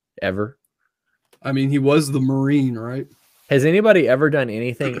ever? I mean, he was the Marine, right? Has anybody ever done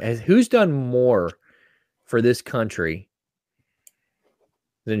anything? Who's done more for this country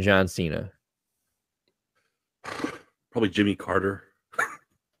than John Cena? Probably Jimmy Carter.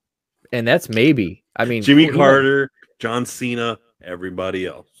 And that's maybe. I mean, Jimmy Carter, John Cena, everybody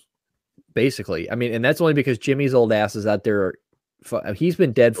else. Basically. I mean, and that's only because Jimmy's old ass is out there. He's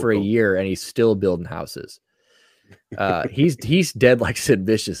been dead for a year and he's still building houses. He's dead like Sid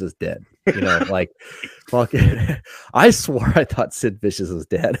Vicious is dead. You know, like fucking. I swore I thought Sid Vicious was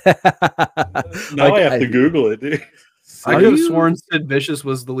dead. Now like, I have to Google it, dude. I could have sworn Sid Vicious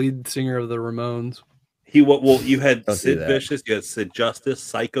was the lead singer of the Ramones. Well, you had Sid Vicious, you had Sid Justice,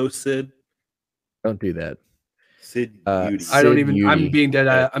 Psycho Sid. Don't do that. Sid Beauty. I don't even. I'm being dead.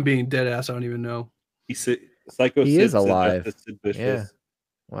 I'm being dead ass. I don't even know. Psycho. He Sid, is alive. Sid Justice, Sid Vicious. Yeah.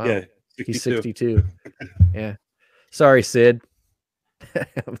 Wow. Yeah. 62. He's 62. Yeah. Sorry, Sid. I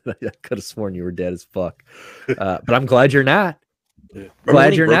could have sworn you were dead as fuck. But I'm glad you're not. Yeah.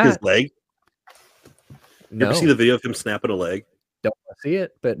 Glad you're not. His leg. No. You ever see the video of him snapping a leg? Don't see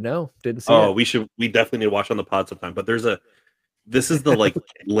it, but no, didn't see it. We definitely need to watch on the pod sometime. But this is the like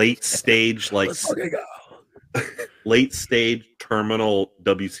late stage, like late stage terminal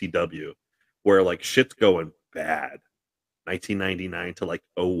WCW, where like shit's going bad. 1999 to like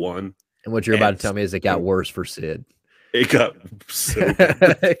 01. And what you're about to tell me is it got worse for Sid. It got so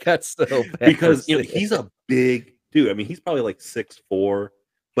bad. It got so bad because he's a big dude. I mean, he's probably like 6'4",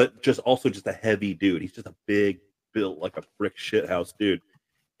 but just a heavy dude. He's just a big, built like a brick shithouse dude.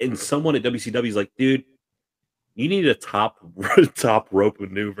 And someone at WCW is like, dude, you need a top rope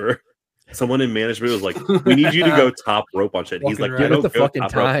maneuver. Someone in management was like, we need you to go top rope on shit. He's like, give it the fucking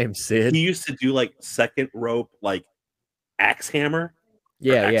time, Sid. He used to do like second rope, like axe hammer.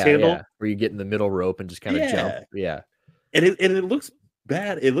 Yeah. Where you get in the middle rope and just kind of jump. Yeah. And it looks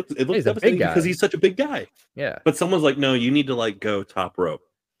bad. It looks devastating because he's such a big guy. Yeah. But someone's like, no, you need to like go top rope.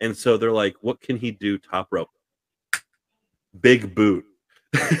 And so they're like, what can he do top rope? Big boot.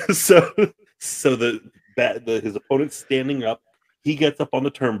 so his opponent's standing up. He gets up on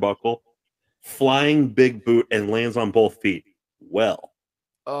the turnbuckle, flying big boot, and lands on both feet. Well,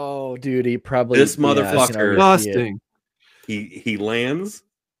 oh, dude, he probably this motherfucker. Disgusting. He lands,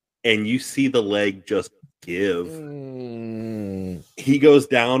 and you see the leg just give. He goes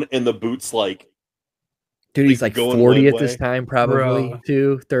down, and the boot's like, dude, he's like 40 at this time, probably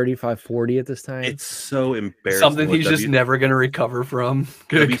too. 35, 40 at this time. It's so embarrassing. Something he's just never going to recover from.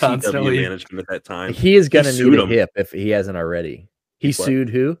 WCW management at that time. He is going to need a hip if he hasn't already. He sued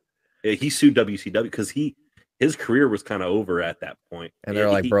who? Yeah, he sued WCW because his career was kind of over at that point. And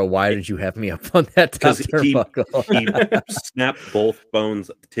they're like, bro, why did you have me up on that top turnbuckle? He snapped both bones,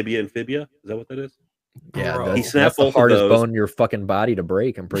 tibia and fibia. Is that what that is? Yeah, he snapped that's the hardest bone in your fucking body to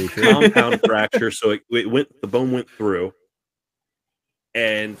break. I'm pretty sure. Compound fracture, so the bone went through,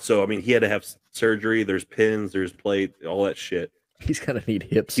 and so I mean, he had to have surgery. There's pins, there's plate, all that shit. He's gonna need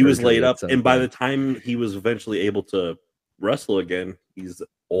hips. He was laid up, and by the time he was eventually able to wrestle again, he's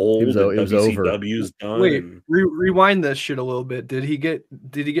old. It was WCW's done. Wait, rewind this shit a little bit. Did he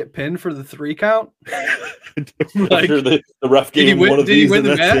get pinned for the 3 count? Like, sure the ref gave him one of these. Did he win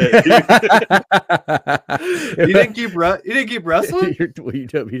the match? He didn't keep wrestling. He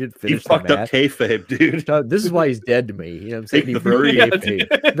didn't finish. He fucked up kayfabe, dude. This is why he's dead to me. You know what I'm saying? He broke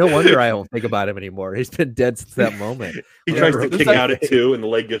kayfabe. No wonder I don't think about him anymore. He's been dead since that moment. He tries to kick out at 2, and the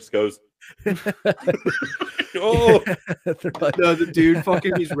leg just goes. Oh no, the dude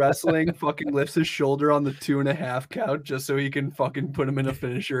fucking he's wrestling, fucking lifts his shoulder on the 2.5 count just so he can fucking put him in a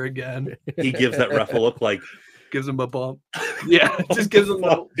finisher again. He gives that ref a look, like gives him a bump. Yeah, just gives him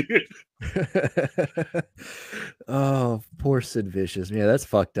a Oh, poor Sid Vicious. Yeah, that's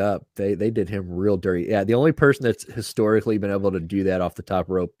fucked up. They did him real dirty. Yeah, the only person that's historically been able to do that off the top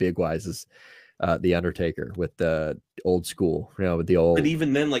rope big wise is the Undertaker with the old school, with the old. But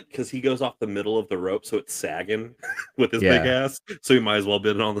even then, like, because he goes off the middle of the rope, so it's sagging with his big ass, so he might as well be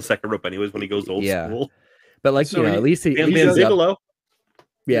on the second rope anyways when he goes old school. But like, so at least he Ziggalo.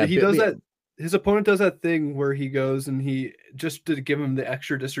 Yeah, he does that. His opponent does that thing where he goes and he, just to give him the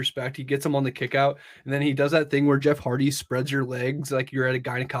extra disrespect, he gets him on the kick out, and then he does that thing where Jeff Hardy spreads your legs like you're at a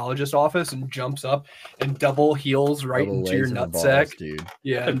gynecologist office and jumps up and double heels right into your nutsack, dude.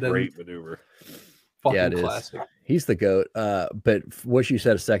 Yeah, and then, great maneuver. Fucking classic. He's the GOAT. But what you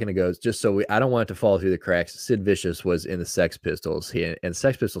said a second ago is just so I don't want it to fall through the cracks. Sid Vicious was in the Sex Pistols. And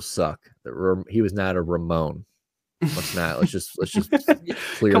Sex Pistols suck. He was not a Ramone. Let's just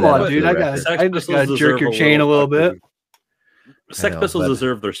clear. Come on, dude. I just gotta jerk your chain a little bit. Sex Pistols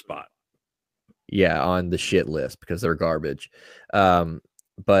deserve their spot. Yeah, on the shit list because they're garbage.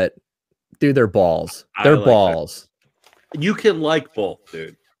 But dude, they're balls. They're balls. That. You can like both,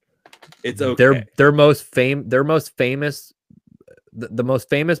 dude. It's okay. Their most famous the most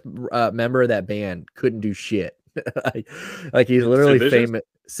famous member of that band couldn't do shit. like he's literally famous.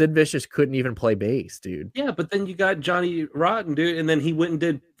 Sid Vicious couldn't even play bass, dude. Yeah, but then you got Johnny Rotten, dude, and then he went and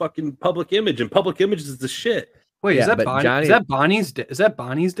did fucking Public Image, and Public Image is the shit. Wait, is that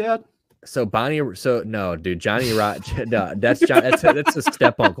Bonnie's dad? So no, dude, Johnny Rotten. No, that's a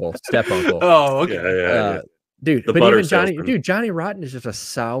step uncle. Oh, okay. Yeah. Dude, but even Johnny Rotten is just a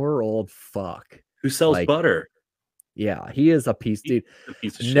sour old fuck who sells butter. Yeah, he is a piece, dude. A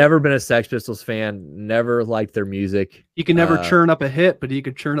piece of shit. Never been a Sex Pistols fan. Never liked their music. He can never churn up a hit, but he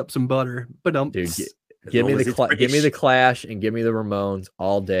could churn up some butter. But dude, give me the Clash and give me the Ramones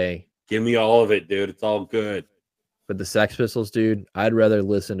all day. Give me all of it, dude. It's all good. But the Sex Pistols, dude, I'd rather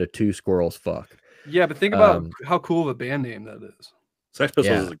listen to Two Squirrels fuck. Yeah, but think about how cool of a band name that is. Sex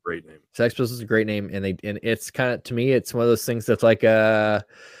Pistols is a great name. Sex Pistols is a great name, and it's kind of, to me, it's one of those things that's like the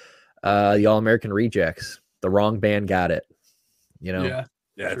All American Rejects. The wrong band got it, Yeah,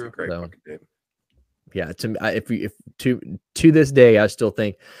 it's a great fucking name. Yeah, to this day, I still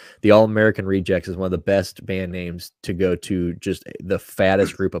think the All American Rejects is one of the best band names to go to. Just the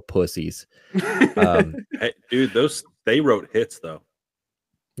fattest group of pussies. Hey, dude, they wrote hits though.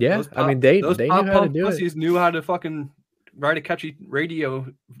 Yeah, they knew how to do pussies it. Knew how to fucking write a catchy radio.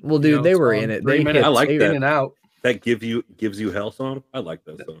 Well, dude, they were in it. I like that. In and out. That gives you hell song. I like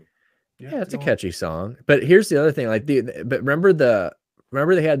that song. Yeah, it's a catchy song. But here's the other thing, but remember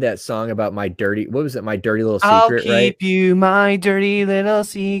they had that song about my dirty little secret, I'll keep you my dirty little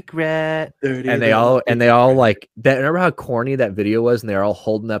secret. And they all like that. Remember how corny that video was, and they're all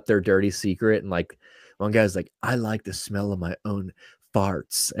holding up their dirty secret, and like one guy's like, I like the smell of my own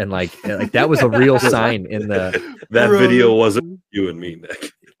farts, and like that was a real sign in that video wasn't you and me,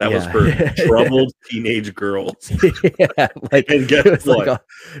 Nick. That was for troubled teenage girls. Yeah, and guess what?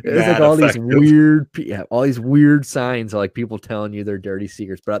 It was like all these weird, all these weird signs of like people telling you their dirty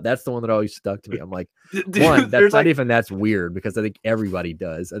secrets. But that's the one that always stuck to me. I'm like, one, that's not even that's weird because I think everybody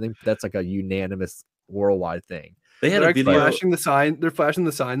does. I think that's like a unanimous worldwide thing. They're a video flashing the sign. They're flashing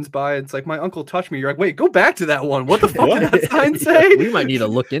the signs by. It's like my uncle touched me. You're like, wait, go back to that one. What the fuck did that sign say? We might need to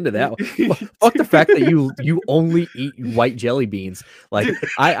look into that. Fuck the fact that you only eat white jelly beans. Like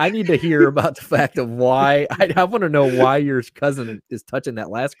I need to hear about the fact of why. I want to know why your cousin is touching that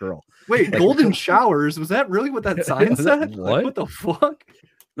last girl. Wait, golden showers. Was that really what that sign said? What? Like, what the fuck?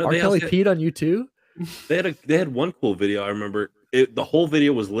 No, R. Kelly peed on you too. They had one cool video. I remember the whole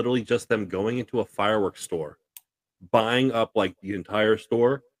video was literally just them going into a fireworks store, buying up like the entire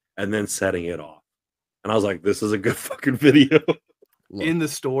store and then setting it off. And I was like, this is a good fucking video. In the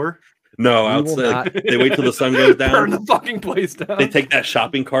store? No, outside. They wait till the sun goes down. Burn the fucking place down. They take that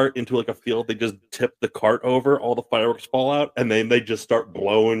shopping cart into like a field. They just tip the cart over. All the fireworks fall out. And then they just start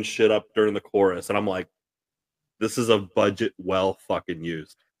blowing shit up during the chorus. And I'm like, this is a budget well fucking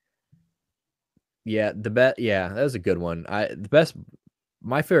used. Yeah, that was a good one.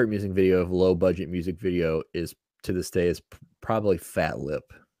 My favorite music video of low budget music video is to this day is probably Fat Lip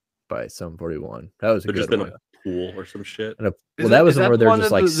by Sum 41. That was a good one. In a pool or some shit. That was where they're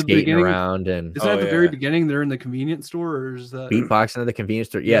just like skating around and. Is that at the very beginning? They're in the convenience store, or is that beatboxing at the convenience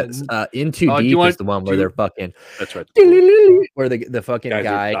store? Yeah, In Too Deep is the one where they're fucking. That's right. Where the fucking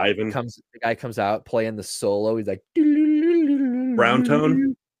guy comes out playing the solo. He's like brown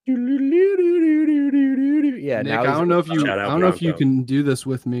tone. Yeah, Nick, I don't know if you can do this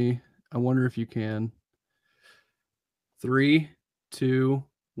with me. I wonder if you can. 3, 2,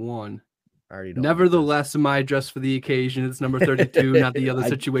 1. I already don't. Nevertheless, am I dressed for the occasion? It's number 32, not the other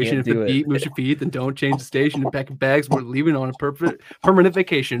situation. If the beat moves your feet, then don't change the station and pack your bags. We're leaving on a permanent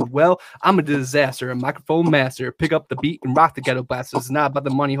vacation. Well, I'm a disaster, a microphone master. Pick up the beat and rock the ghetto blasters. It's not about the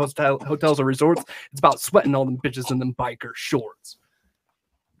money, hotels, or resorts. It's about sweating all them bitches in them biker shorts.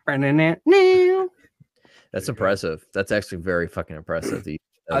 That's impressive. That's actually very fucking impressive. That you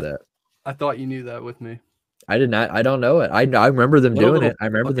know that. I thought you knew that with me. I did not. I don't know it. I remember them doing it. I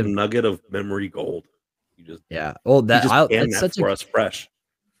remember them. Nugget of memory gold. You just Well, that's such for us fresh.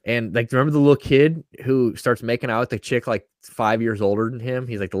 And like, remember the little kid who starts making out with the chick like 5 years older than him?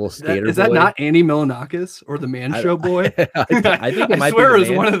 He's like the little skater. Is that not Andy Milanakis or the Man Show Boy? I think it might swear be it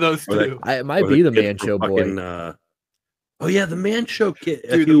was one of those two. It might be the Man Show Boy. Oh yeah, the Man Show kid.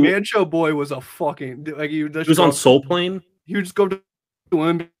 Dude, the Man Show Boy was a fucking like he was on Soul Plane. He would just go to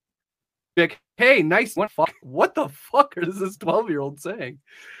him, be like, "Hey, nice one." What the fuck is this 12-year-old saying?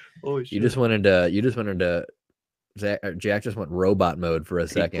 Holy shit! You just went into Jack just went robot mode for a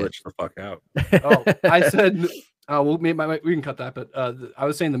second. Glitched the fuck out. Oh, I said, we can cut that. But I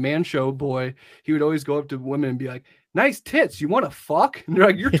was saying the Man Show Boy. He would always go up to women and be like, "Nice tits. You want to fuck?" And they're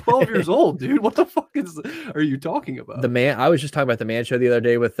like, "You're 12 years old, dude. What the fuck are you talking about?" I was just talking about the Man Show the other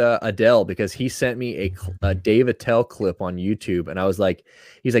day with Adele, because he sent me a Dave Attell clip on YouTube, and I was like,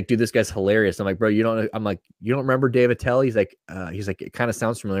 he's like, "Dude, this guy's hilarious." I'm like, "Bro, you don't." I'm like, "You don't remember Dave Attell?" He's like, "It kind of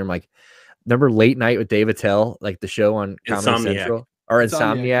sounds familiar." I'm like, "Remember Late Night with Dave Attell, like the show on Comedy Central or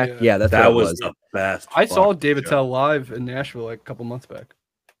Insomniac?" Yeah, that was the best. I saw Dave Attell live in Nashville like a couple months back.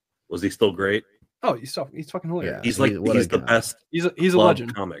 Was he still great? Oh, he's fucking hilarious. Yeah, he's the best. He's a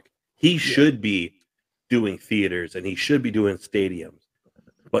legend comic. He should be doing theaters and he should be doing stadiums,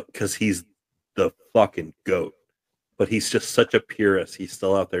 but because he's the fucking GOAT. But he's just such a purist. He's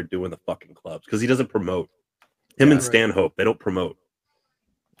still out there doing the fucking clubs because he doesn't promote. Him and Stanhope, they don't promote.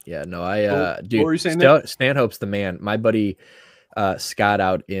 Yeah, no, dude, what were you saying, Stanhope's the man. My buddy Scott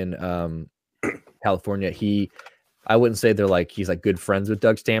out in California, I wouldn't say he's like good friends with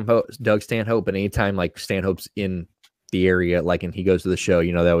Doug Stanhope, but anytime like Stanhope's in the area, like, and he goes to the show,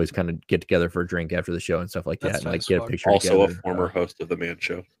 they always kind of get together for a drink after the show and stuff like that, and like get a picture also together. A former host of the Man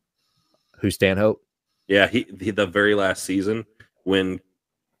Show. Who's Stanhope? Yeah, he the very last season when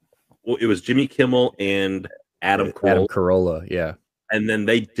it was Jimmy Kimmel and Adam Carolla, yeah. And then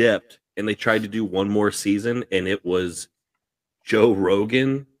they dipped and they tried to do one more season, and it was Joe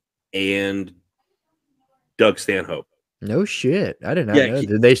Rogan and Doug Stanhope. No shit. I did not know.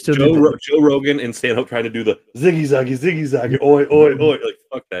 Did they still do Joe Rogan and Stanhope trying to do the ziggy zaggy, oi, oi, oi. Like,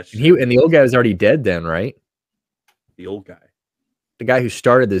 fuck that shit. And the old guy was already dead then, right? The old guy. The guy who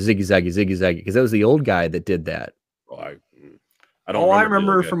started the ziggy zaggy, because that was the old guy that did that. Oh, I don't all I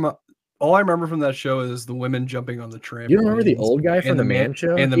remember from that show is the women jumping on the trampoline. You don't remember the old guy from the Man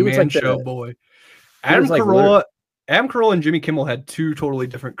Show? And the Man Show Boy. Adam Carolla and Jimmy Kimmel had two totally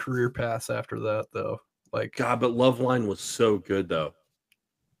different career paths after that, though. Like, God, but Loveline was so good though.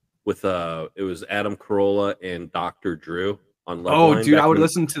 With it was Adam Carolla and Dr. Drew on Loveline. Oh, dude, I would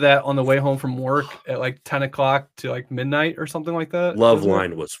listen to that on the way home from work at like 10 o'clock to like midnight or something like that.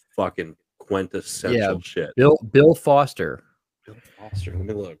 Loveline was fucking quintessential shit. Bill Foster. Let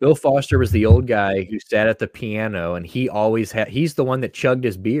me look. Bill Foster was the old guy who sat at the piano, and he's the one that chugged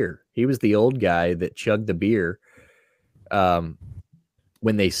his beer. He was the old guy that chugged the beer.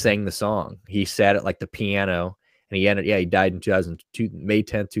 When they sang the song, he sat at like the piano, and he died in 2002, May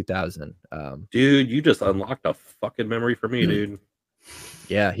 10th, 2000. Dude, you just unlocked a fucking memory for me, dude.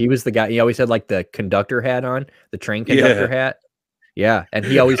 Yeah, he was the guy. He always had like the conductor hat on, the train conductor hat. Yeah, and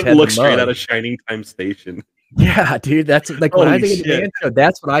he always had look straight out of Shining Time Station. Yeah, dude, that's like when I think of the Man Show,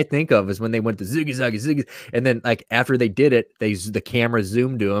 that's what I think of is when they went to ziggy zaggy, and then like after they did it, the camera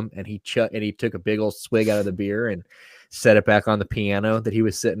zoomed to him, and he took a big old swig out of the beer and set it back on the piano that he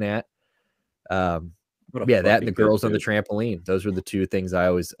was sitting at. That and the girls on the trampoline. Those were the two things I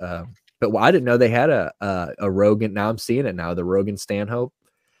always. But I didn't know they had a Rogan. Now I'm seeing it now. The Rogan Stanhope.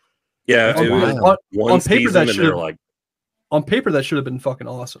 Yeah, on paper that should have on paper that should have been fucking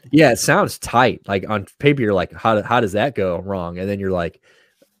awesome. Yeah, it sounds tight. Like on paper, you're like, how does that go wrong? And then you're like,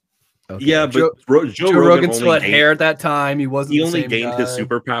 okay. Yeah, but Joe Rogan still had hair at that time. He only gained his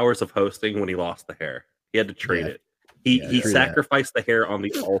superpowers of hosting when he lost the hair. He had to trade it. He sacrificed the hair on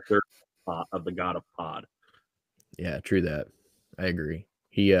the altar of the god of pod. Yeah, true that. I agree.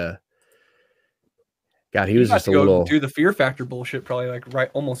 He was just a little do the Fear Factor bullshit probably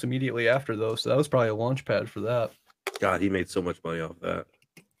like almost immediately after those. So that was probably a launch pad for that. God, he made so much money off that.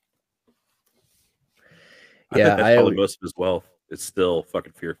 I Yeah, think that's probably most of his wealth. It's still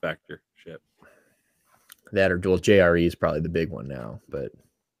fucking Fear Factor shit. That or JRE is probably the big one now, but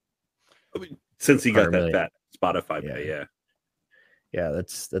I mean, since he got that fat Spotify pay, yeah,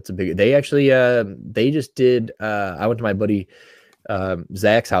 that's a big. They actually they just did. I went to my buddy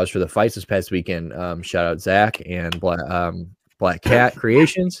Zach's house for the fights this past weekend. Shout out Zach and Black Cat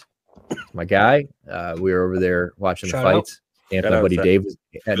Creations, my guy. We were over there watching the fights, and my buddy Dave was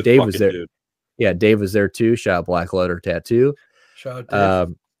there. Dude. Yeah, Dave was there too. Shout out Black Letter Tattoo. Shout out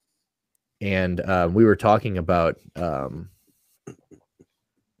Dave. And we were talking about hold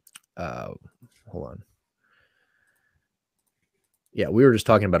on. Yeah, we were just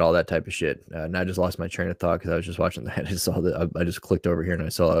talking about all that type of shit. And I just lost my train of thought because I was just watching that. I just saw that. I just clicked over here and I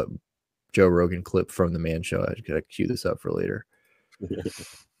saw a Joe Rogan clip from the Man Show. I gotta cue this up for later.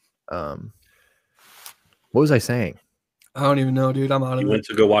 What was I saying? I don't even know, dude. I'm out of it. You went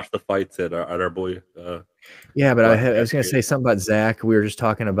to go watch the fights at our boy. Yeah, but I was gonna say something about Zach. We were just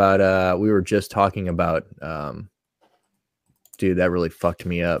talking about. Dude, that really fucked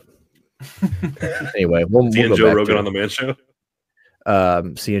me up. Anyway, we'll seeing go Joe back Rogan to on the Man Show.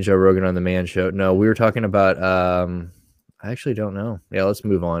 Seeing Joe Rogan on the Man Show. No, we were talking about. I actually don't know. Yeah, let's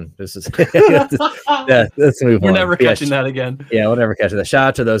move on. This is yeah. Let's move on. We're never catching that again. Yeah, we'll never catch that. Shout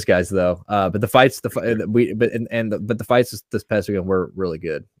out to those guys though. But the fights, the fights this past weekend were really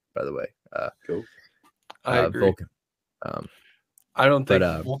good. By the way, cool. I agree. Volkan, I don't think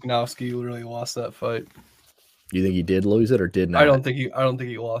Volkanovski really lost that fight. You think he did lose it or did not? I don't think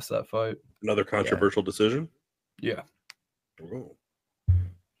he lost that fight. Another controversial decision. Yeah. Oh.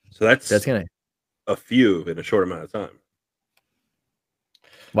 So that's gonna a few in a short amount of time.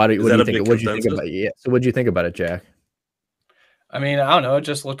 What do you think? What do you think about it? Yeah. So what do you think about it, Jack? I mean, I don't know. It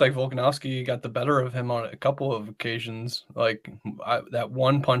just looked like Volkanovski got the better of him on a couple of occasions. Like that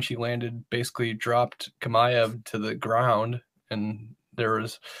one punch he landed basically dropped Chimaev to the ground, and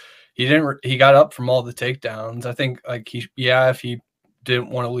he got up from all the takedowns. I think if he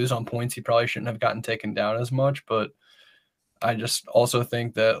didn't want to lose on points, he probably shouldn't have gotten taken down as much. But I just also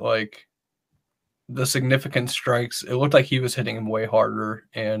think that the significant strikes, it looked like he was hitting him way harder.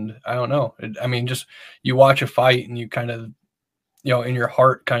 And I don't know. Just you watch a fight and you kind of, in your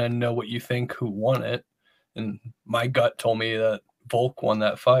heart kind of know what you think who won it. And my gut told me that Volk won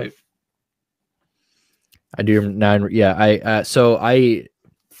that fight. I do now. Yeah. I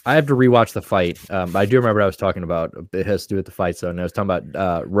have to rewatch the fight. I do remember what I was talking about. It has to do with the fight. So, and I was talking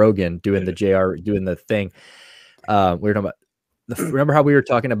about Rogan doing the doing the thing. We were talking about. Remember how we were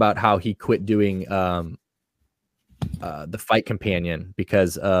talking about how he quit doing the Fight Companion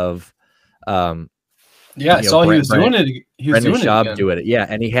because of I saw he was doing it. He was doing it. Doing it. Yeah,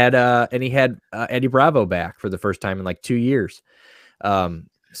 and he had Eddie Bravo back for the first time in like 2 years. So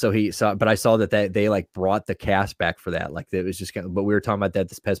but I saw that they like brought the cast back for that. Like it was just but we were talking about that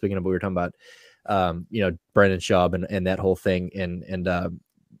this past weekend. But we were talking about Brendan Schaub and that whole thing, and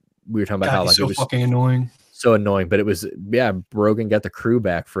we were talking about how like so it was fucking annoying. So annoying, but it was Rogan got the crew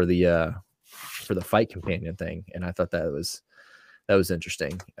back for the Fight Companion thing, and I thought that was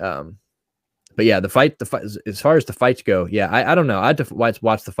interesting. But yeah, the fight as far as the fights go, I don't know. I had to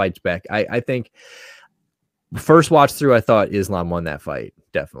watch the fights back. I think first watch through, I thought Islam won that fight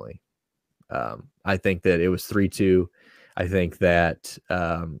definitely. I think that it was 3-2. I think that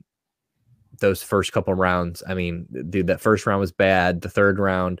those first couple rounds, I mean, dude, that first round was bad. The third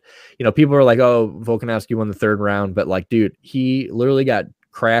round, people were like, oh, Volkanovski won the third round. But like, dude, he literally got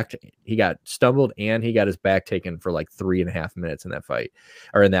cracked. He got stumbled and he got his back taken for like 3.5 minutes in that fight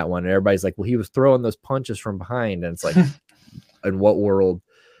or in that one. And everybody's like, well, he was throwing those punches from behind. And it's like, in what world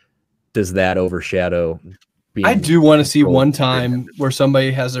does that overshadow? I do want to see one time where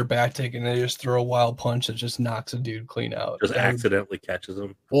somebody has their back taken and they just throw a wild punch that just knocks a dude clean out. Just accidentally catches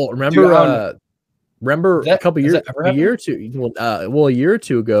him. Well, remember a couple years, a year or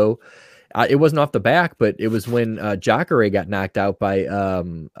two ago, it wasn't off the back, but it was when Jacare got knocked out by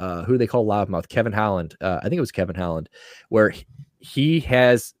who they call Loudmouth, Kevin Holland. I think it was Kevin Holland, where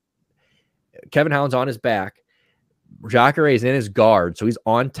Kevin Holland's on his back. Jacare is in his guard, so he's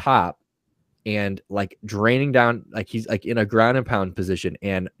on top and like draining down, like he's like in a ground and pound position,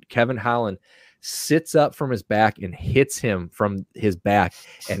 and Kevin Holland sits up from his back and hits him from his back,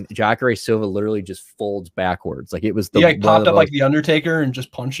 and Jacare Silva literally just folds backwards. Like it was he popped up like the Undertaker and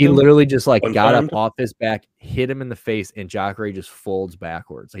just punched him. He literally just like got up off his back, hit him in the face, and Jacare just folds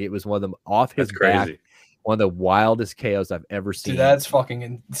backwards. Like it was one of them off his back. One of the wildest KOs I've ever seen. Dude, that's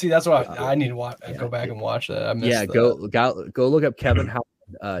fucking. See, that's what I need to watch. Go back and watch that. I missed that. Go look up Kevin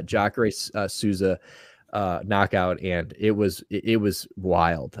Holland, Jacare Souza, knockout, and it was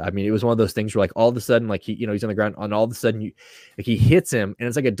wild. I mean, it was one of those things where like all of a sudden, like he's on the ground, and all of a sudden he hits him, and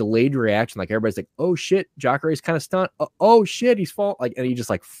it's like a delayed reaction. Like everybody's like, "Oh shit, Jacare's kind of stunned. Oh shit, he's fall." Like, and he just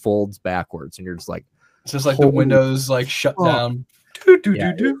like folds backwards, and you're just like, it's just like the windows like shut down.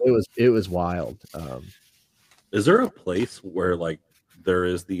 It was wild. Is there a place where like there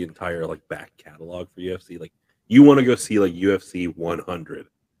is the entire like back catalog for UFC? Like you want to go see like UFC 100?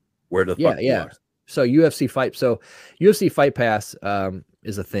 Where the fuck you are? So UFC Fight Pass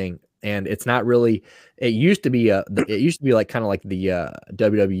is a thing, and it's not really. It used to be like kind of like the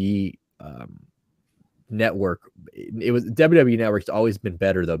WWE network. It was WWE Network's always been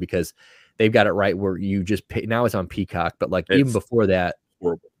better though, because they've got it right where you just pay. Now it's on Peacock, but like even before that,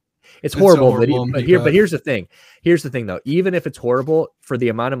 horrible. It's horrible, but here's the thing. Here's the thing though. Even if it's horrible, for the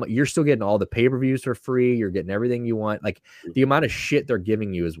amount of you're still getting all the pay-per-views for free. You're getting everything you want. Like the amount of shit they're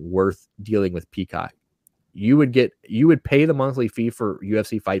giving you is worth dealing with Peacock. You would pay the monthly fee for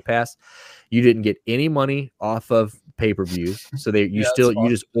UFC Fight Pass. You didn't get any money off of pay-per-views. So you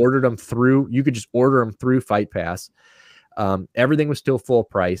just ordered them through. You could just order them through Fight Pass. Everything was still full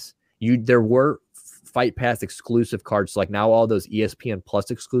price. There were Fight Pass exclusive cards. So like now all those ESPN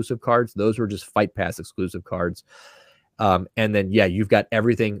Plus exclusive cards, those were just Fight Pass exclusive cards. And then you've got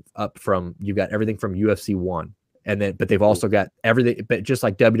everything from UFC 1. And then but they've also got everything, but just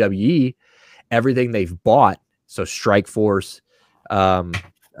like WWE, everything they've bought. So Strike Force, what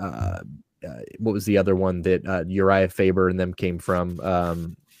was the other one that Uriah Faber and them came from?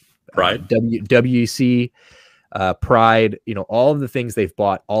 Pride. WC, Pride, all of the things they've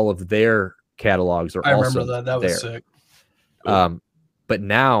bought, all of their catalogs are also remember that was there. sick. But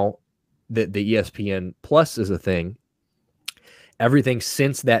now that the ESPN Plus is a thing, everything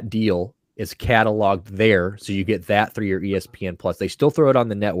since that deal is cataloged there, so you get that through your ESPN Plus. They still throw it on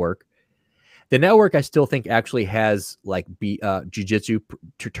the network. The network, I still think, actually has like jiu-jitsu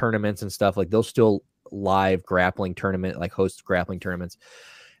tournaments and stuff. Like they'll still live grappling tournament, like host grappling tournaments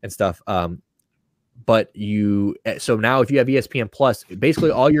and stuff. But so now if you have ESPN Plus,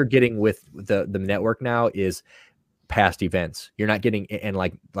 basically all you're getting with the network now is past events. You're not getting and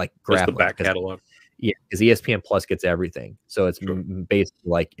like grappling. Just the back catalog. Yeah, because ESPN Plus gets everything. So it's basically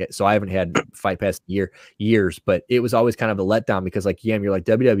like, so I haven't had Fight Pass years, but it was always kind of a letdown because like, you're like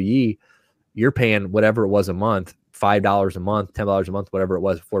WWE, you're paying whatever it was a month, $5 a month, $10 a month, whatever it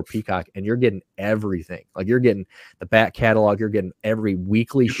was for Peacock, and you're getting everything. Like you're getting the back catalog, you're getting every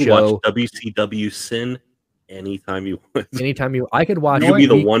weekly show. Watch WCW Sin anytime you want. I could watch. You'll be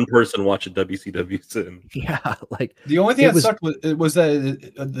the one person watching WCW Sin. Yeah, like the only thing that sucked was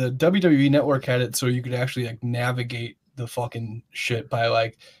that the WWE Network had it so you could actually like navigate the fucking shit by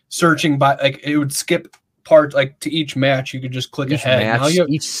like searching by like it would skip parts like to each match. You could just click ahead.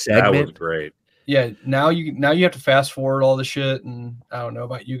 Each segment. That was great. Yeah, now you have to fast forward all the shit, and I don't know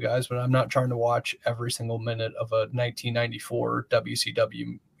about you guys, but I'm not trying to watch every single minute of a 1994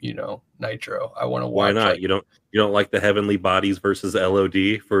 WCW, Nitro. I want to watch. Why not? Like, you don't like the Heavenly Bodies versus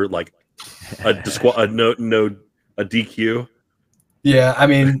LOD for like a DQ? Yeah, I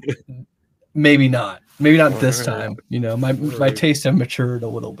mean, maybe not. Maybe not this time. My tastes have matured a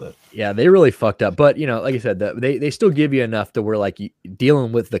little bit. Yeah, they really fucked up. But like I said, they still give you enough to where like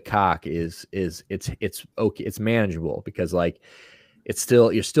dealing with the cock is it's okay, it's manageable because like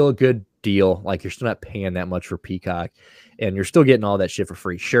you're still a good deal. Like you're still not paying that much for Peacock, and you're still getting all that shit for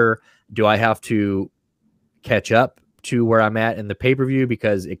free. Sure, do I have to catch up to where I'm at in the pay-per-view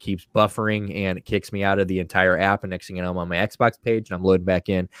because it keeps buffering and it kicks me out of the entire app, and next thing you know I'm on my Xbox page and I'm loading back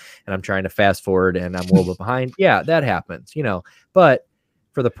in and I'm trying to fast forward and I'm a little bit behind. Yeah, that happens, but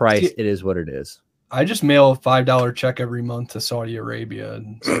for the price, it is what it is. I just mail a $5 check every month to Saudi Arabia,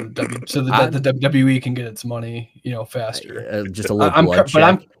 and so the WWE can get its money, faster. Just a little blood check.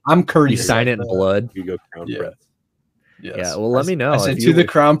 But I'm courteous. You sign it in blood. You go Crown Prince. Yes. Yeah, well, let me know. I said to the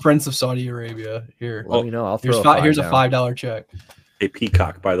Crown Prince of Saudi Arabia. Here, let me know. I'll throw here's a $5 check. Hey,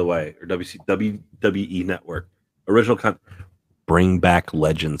 Peacock, by the way, or WWE Network, original content. Bring back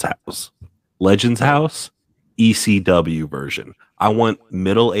Legends House. Legends House, ECW version. I want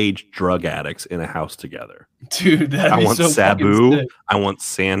middle-aged drug addicts in a house together. Dude, I want Sabu. I want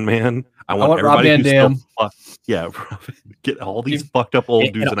Sandman. I want Rob everybody Van Dam. Get all these fucked up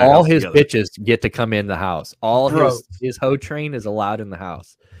old dudes in a all house his together. bitches get to come in the house. All his hoe train is allowed in the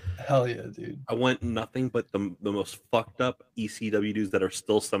house. Hell yeah, dude. I want nothing but the most fucked up ECW dudes that are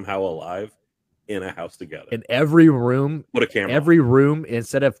still somehow alive in a house together. In every room, put a camera. Every room,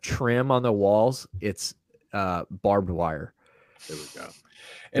 instead of trim on the walls, it's barbed wire. There we go.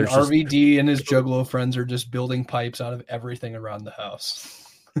 And RVD and his juggalo friends are just building pipes out of everything around the house.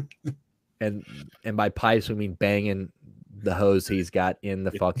 and by pipes we mean banging the hose he's got in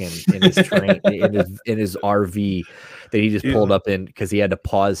the fucking in his train in his RV that he just pulled up in because he had to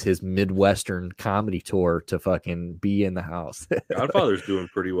pause his Midwestern comedy tour to fucking be in the house. Godfather's doing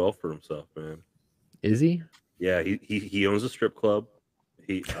pretty well for himself, man. Is he? Yeah, he owns a strip club.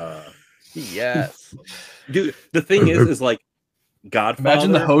 Yes, dude. The thing is like Godfather.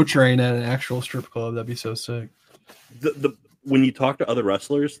 Imagine the hoe train at an actual strip club. That'd be so sick. The when you talk to other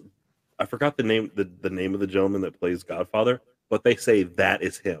wrestlers, I forgot the name the name of the gentleman that plays Godfather, but they say that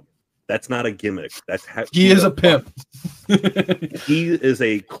is him. That's not a gimmick. That's how he is a pimp. He is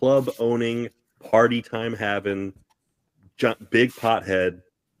a club owning, party time having, big pothead,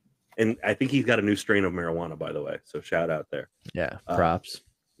 and I think he's got a new strain of marijuana, by the way. So shout out there. Yeah, props.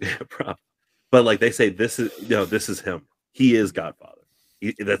 Props. But like they say, this is him. He is Godfather.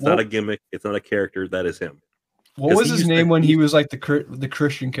 That's not a gimmick. It's not a character. That is him. What was his name when he was like the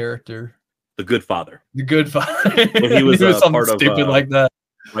Christian character? The Good Father. The Good Father. When he was something part stupid of Like that.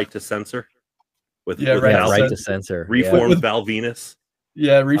 Right to Censor. Right to Censor. Reformed Val Venus.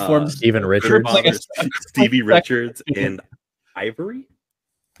 Yeah, reformed Steven Richards. Stevie Richards and Ivory.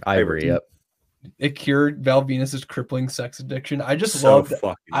 Yep. It cured Val Venus's crippling sex addiction. I just loved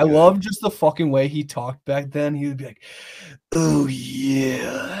just the fucking way he talked back then. He would be like, "Oh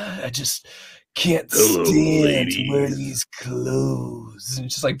yeah, I just can't stand to wear these clothes." And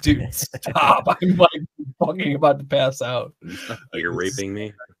it's just like, dude, stop. I'm like fucking about to pass out. You're raping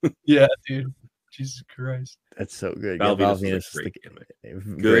me? Yeah, dude. Jesus Christ. That's so good. Val Venus is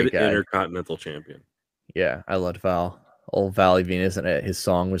good intercontinental champion. Yeah, I loved Val. Old Valley Venus, and his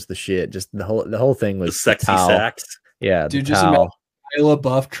song was the shit. Just the whole thing was the sexy sax. Yeah, dude. Just imagine Shia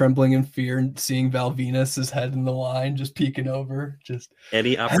Lebouf trembling in fear and seeing Val Venus's head in the line, just peeking over. Just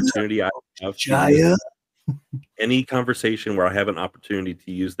any opportunity I have, Shia. Any conversation where I have an opportunity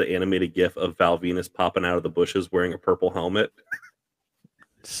to use the animated GIF of Val Venus popping out of the bushes wearing a purple helmet.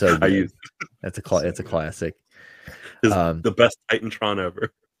 So that's a classic. The best Titantron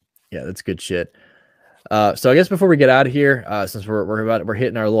ever. Yeah, that's good shit. So I guess before we get out of here, since we're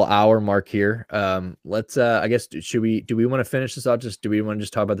hitting our little hour mark here, let's I guess do we want to finish this out? Do we want to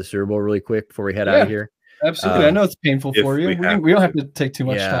just talk about the Super Bowl really quick before we head out of here? Absolutely. I know it's painful for you. We don't have to take too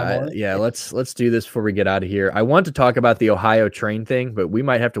much time on it. Yeah, let's do this before we get out of here. I want to talk about the Ohio train thing, but we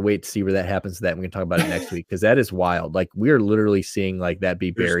might have to wait to see where that happens to that. We can talk about it next week because that is wild. Like we are literally seeing like that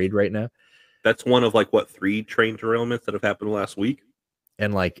be buried right now. That's one of like 3 train derailments that have happened last week.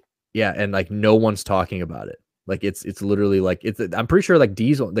 And like no one's talking about it. Like it's literally like I'm pretty sure like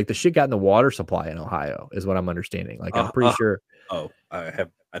diesel, like the shit got in the water supply in Ohio is what I'm understanding. Like I'm pretty sure. Oh,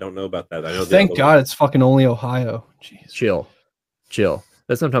 I don't know about that. I know. Thank God it's fucking only Ohio. Jeez. Chill.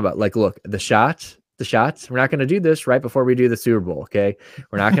 That's what I'm talking about. Like, look, the shots. We're not going to do this right before we do the Super Bowl. Okay,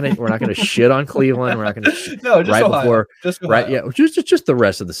 we're not gonna shit on Cleveland. We're not gonna no, just right Ohio. before just right. Yeah, just the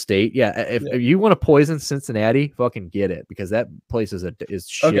rest of the state. Yeah, if you want to poison Cincinnati, fucking get it because that place is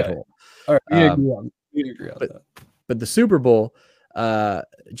shithole. Okay. All right, we agree on that. But the Super Bowl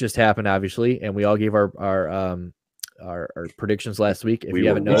just happened, obviously, and we all gave our predictions last week. If you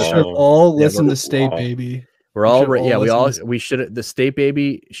haven't noticed, all listen to State Baby. We're all we should the State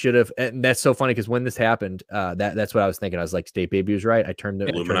Baby should have, and that's so funny because when this happened, that's what I was thinking. I was like, State Baby was right. I turned the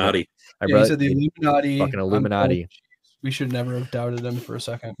Illuminati. He said the Illuminati, fucking Illuminati. We should never have doubted him for a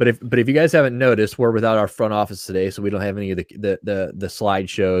second. But if you guys haven't noticed, we're without our front office today, so we don't have any of the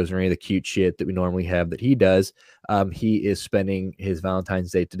slideshows or any of the cute shit that we normally have that he does. He is spending his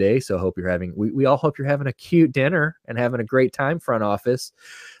Valentine's Day today, so hope you're having. We all hope you're having a cute dinner and having a great time, front office.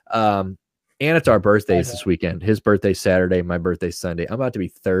 And it's our birthdays this weekend. His birthday's Saturday, my birthday's Sunday. I'm about to be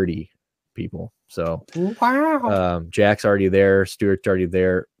 30, people. So wow. Jack's already there, Stuart's already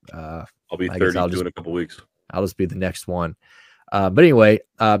there. I'll be 32 in a couple weeks. I'll just be the next one. But anyway,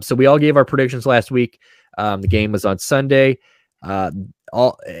 so we all gave our predictions last week. The game was on Sunday. An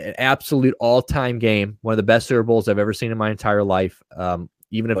absolute all-time game. One of the best Super Bowls I've ever seen in my entire life.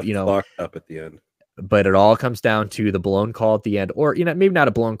 Even if locked up at the end. But it all comes down to the blown call at the end, or maybe not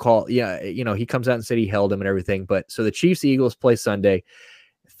a blown call. Yeah, he comes out and said he held him and everything. But so the Chiefs Eagles play Sunday,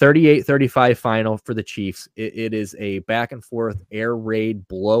 38-35 final for the Chiefs. It is a back and forth air raid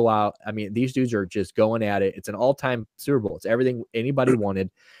blowout. I mean, these dudes are just going at it. It's an all-time Super Bowl. It's everything anybody wanted.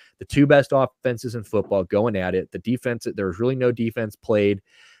 The two best offenses in football going at it. The defense, there was really no defense played.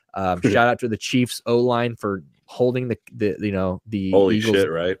 Shout out to the Chiefs O-line for holding the holy Eagles shit,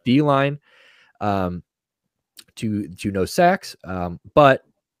 right? D-line to no sacks. But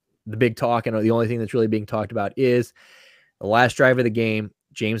the big talk and the only thing that's really being talked about is the last drive of the game.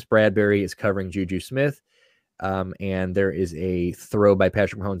 James Bradbury is covering Juju Smith. and there is a throw by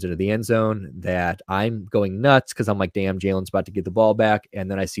Patrick Mahomes into the end zone that I'm going nuts because I'm like, damn, Jalen's about to get the ball back, and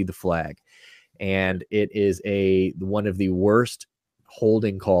then I see the flag, and it is one of the worst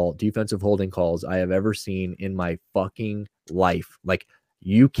defensive holding calls I have ever seen in my fucking life. Like,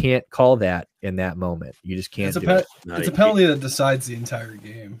 you can't call that in that moment. You just can't do it. It's a penalty that decides the entire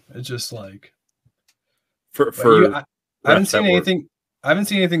game. It's just like I haven't seen anything. I haven't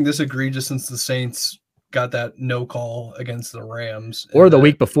seen anything this egregious since the Saints got that no call against the Rams, or the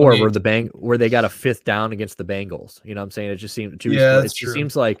week before where they got a 5th down against the Bengals. You know what I'm saying? It just seemed too. Yeah, it just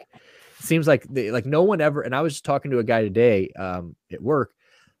seems like no one ever. And I was just talking to a guy today at work.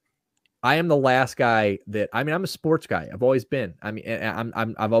 I am the last guy I'm a sports guy. I've always been. I mean,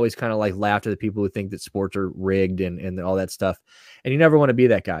 I've always kind of like laughed at the people who think that sports are rigged and all that stuff. And you never want to be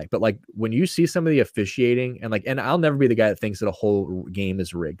that guy. But like, when you see some of the officiating and I'll never be the guy that thinks that a whole game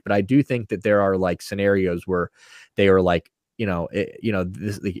is rigged, but I do think that there are like scenarios where they are like,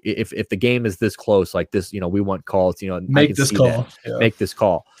 this, if the game is this close, like this, we want calls, make this call, make this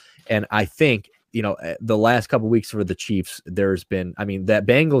call. And I think, the last couple of weeks for the Chiefs, there's been, that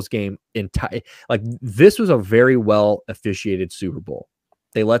Bengals game this was a very well officiated Super Bowl.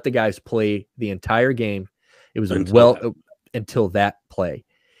 They let the guys play the entire game. It was until that play.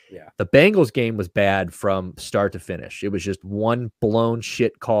 Yeah. The Bengals game was bad from start to finish. It was just one blown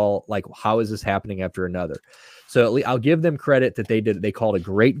shit call. Like, how is this happening after another? So at least I'll give them credit that they called a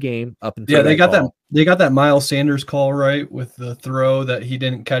great game up until they got that Miles Sanders call right with the throw that he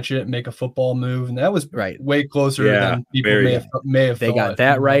didn't catch it and make a football move, and that was way closer than people may have. They got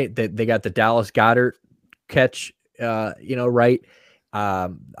that right. They got the Dallas Goedert catch, right.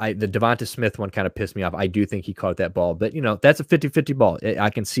 The Devonta Smith one kind of pissed me off. I do think he caught that ball, but that's a 50-50 ball. I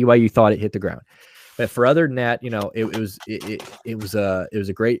can see why you thought it hit the ground, but for other than that, it was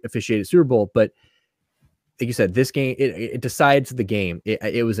a great officiated Super Bowl, but. Like you said, this game, it decides the game.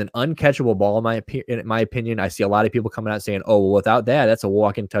 It was an uncatchable ball, in my opinion. I see a lot of people coming out saying, oh, well, without that, that's a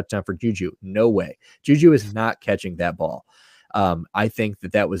walk-in touchdown for Juju. No way. Juju is not catching that ball. I think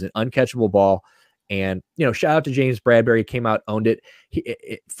that was an uncatchable ball. And, shout out to James Bradberry, came out, owned it.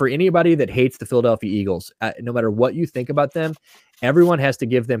 For anybody that hates the Philadelphia Eagles, no matter what you think about them, everyone has to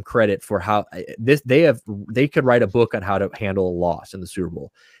give them credit for how they could write a book on how to handle a loss in the Super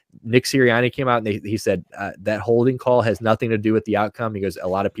Bowl. Nick Sirianni came out and he said that holding call has nothing to do with the outcome. He goes, a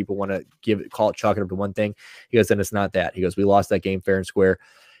lot of people want to chalk it up to one thing. He goes, and it's not that. He goes, we lost that game fair and square.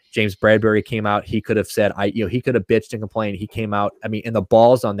 James Bradberry came out. He could have said, he could have bitched and complained. He came out. And the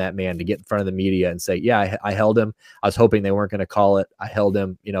balls on that man to get in front of the media and say, yeah, I held him. I was hoping they weren't going to call it. I held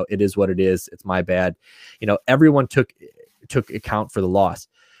him. It is what it is. It's my bad. Everyone took account for the loss.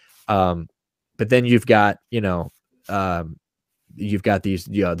 But then you've got, you've got these,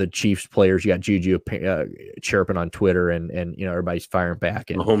 the Chiefs players. You got Juju chirping on Twitter, and everybody's firing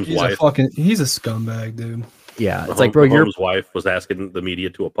back. And he's a scumbag, dude. Yeah, it's like, bro, your wife was asking the media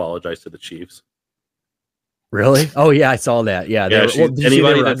to apologize to the Chiefs. Really? Oh yeah, I saw that. Yeah,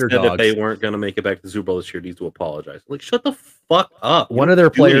 anybody that said that they weren't going to make it back to the Super Bowl this year needs to apologize. Like, shut the fuck up. One of their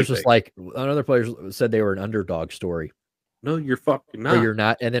players said they were an underdog story. No, you're fucking not. Or you're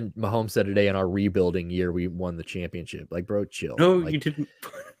not. And then Mahomes said today, in our rebuilding year, we won the championship. Like, bro, chill. No, like, you didn't.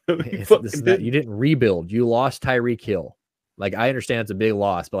 You didn't rebuild. You lost Tyreek Hill. Like, I understand it's a big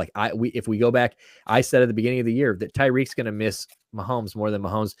loss, but like if we go back, I said at the beginning of the year that Tyreek's going to miss Mahomes more than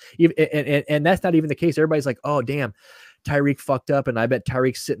Mahomes. And that's not even the case. Everybody's like, oh, damn, Tyreek fucked up. And I bet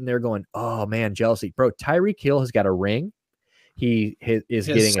Tyreek's sitting there going, oh, man, jealousy. Bro, Tyreek Hill has got a ring. He is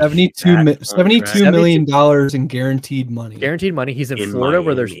getting $72 million in guaranteed money. Guaranteed money. He's in Florida, Miami.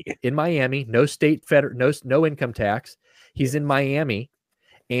 Where there's in Miami, no state no income tax. He's in Miami,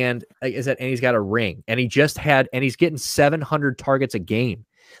 and and he's got a ring, and he's getting 700 targets a game.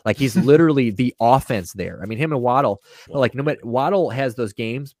 Like, he's literally the offense there. I mean, him and Waddle, like, no matter, Waddle has those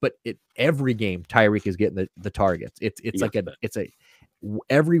games, but every game Tyreek is getting the targets. It's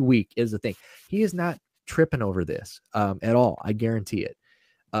every week is the thing. He is not tripping over this at all. I guarantee it.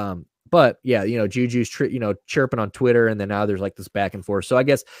 But yeah, Juju's chirping on Twitter, and then now there's like this back and forth. So I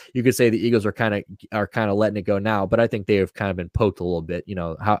guess you could say the Eagles are kind of letting it go now, but I think they have kind of been poked a little bit.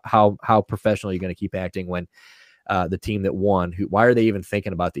 How professional are you going to keep acting when the team that won, why are they even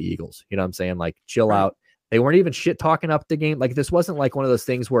thinking about the Eagles? You know what I'm saying? Like, chill out. They weren't even shit talking up the game. Like, this wasn't like one of those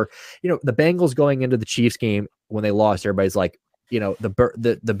things where, the Bengals going into the Chiefs game when they lost, everybody's like,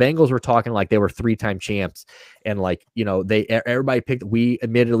 the Bengals were talking like they were 3-time champs, and like, we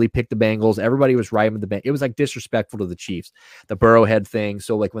admittedly picked the Bengals. Everybody was riding with the Bengals. It was like disrespectful to the Chiefs, the Burrowhead thing.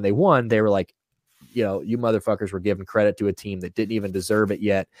 So like when they won, they were like, you know, you motherfuckers were giving credit to a team that didn't even deserve it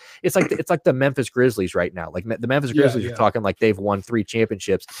yet. It's like the Memphis Grizzlies right now. Like the Memphis Grizzlies are talking like they've won 3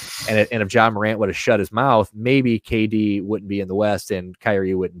 championships, and if Ja Morant would have shut his mouth, maybe KD wouldn't be in the West and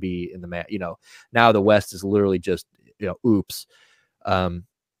Kyrie wouldn't be in the you know, now the West is literally just, you know, oops.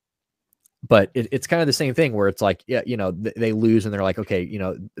 But it's kind of the same thing where it's like, yeah, you know, they lose and they're like, okay, you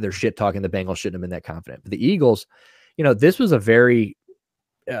know, they're shit talking. The Bengals shouldn't have been that confident. But the Eagles, you know, this was a very,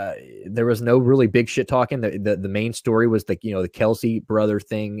 there was no really big shit talking. The main story was the, you know, the Kelsey brother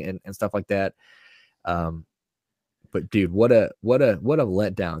thing and stuff like that. But dude, what a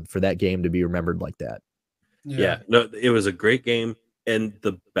letdown for that game to be remembered like that. Yeah, no, it was a great game, and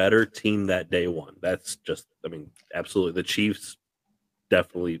the better team that day won. That's just, I mean, absolutely. The Chiefs,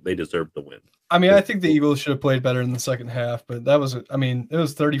 definitely, they deserved the win. I mean, I think the Eagles should have played better in the second half, but that was, I mean, it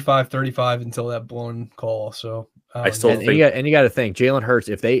was 35-35 until that blown call. So I still think, and you got to think Jalen Hurts,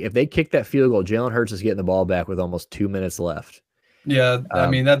 if they kick that field goal, Jalen Hurts is getting the ball back with almost 2 minutes left. Yeah, I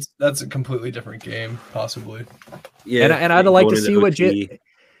mean, that's a completely different game, possibly. Yeah, and I'd like to see what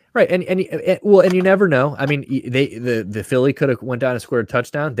right, and you never know. I mean, the Philly could have went down and scored a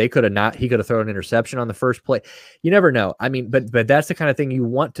touchdown. They could have not. He could have thrown an interception on the first play. You never know. I mean, but that's the kind of thing you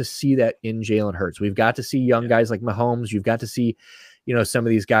want to see that in Jalen Hurts. We've got to see young guys like Mahomes. You've got to see, you know, some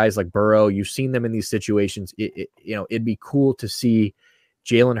of these guys like Burrow. You've seen them in these situations. You know, it'd be cool to see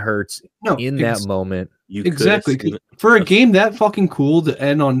Jalen Hurts in that moment. Exactly. For a game that fucking cool to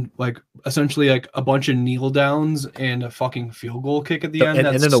end on like essentially like a bunch of kneel downs and a fucking field goal kick at the end.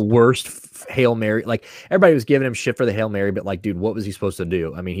 And then the worst Hail Mary. Like everybody was giving him shit for the Hail Mary, but like, dude, what was he supposed to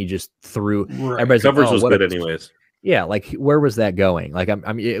do? I mean, he just threw. Right. Everybody's coverage like, was good anyways. Yeah, like where was that going? Like,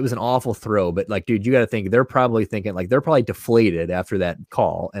 I mean, it was an awful throw, but like, dude, you got to think they're probably thinking like they're probably deflated after that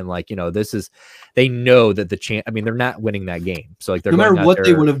call, and like, you know, they know that the chance. I mean, they're not winning that game, so like, they're no matter what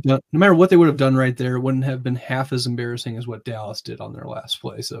they would have done, no matter what they would have done right there, it wouldn't have been half as embarrassing as what Dallas did on their last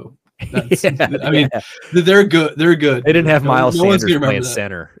play. So, that's, I mean, they're good. They're good. They didn't have Miles Sanders playing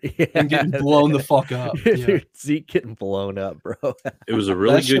center and getting blown the fuck up. Dude, Zeke getting blown up, bro. It was a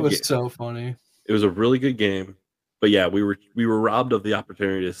really good. That was so funny. It was a really good game. But yeah, we were robbed of the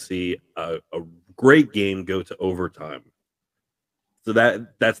opportunity to see a great game go to overtime. So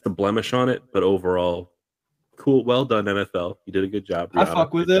that's the blemish on it. But overall, cool, well done, NFL. You did a good job. Rihanna, I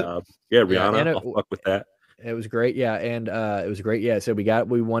fuck with it. Yeah, Rihanna, I'll fuck with that. It was great, yeah, and it was great, yeah. So we got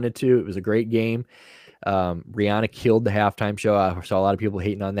what we wanted to. It was a great game. Rihanna killed the halftime show. I saw a lot of people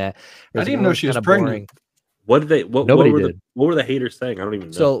hating on that. I didn't even know she was pregnant. Boring. What did they? Nobody did. What were the haters saying? I don't even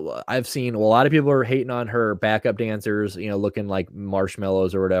know. So I've seen a lot of people are hating on her backup dancers, you know, looking like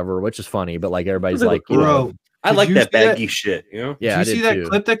marshmallows or whatever, which is funny. But like everybody's like, bro, you know, I like that baggy shit. You know? Yeah. Did you see that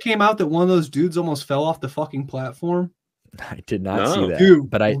clip that came out that one of those dudes almost fell off the fucking platform? I did not see that,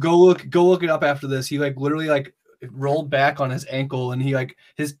 dude. But I go look it up after this. He like literally like rolled back on his ankle and he like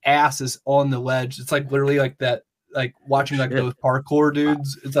his ass is on the ledge. It's like literally like that. Like watching like those parkour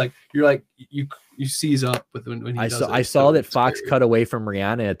dudes, it's like you're like you seize up with when he does it. I saw that Fox cut away from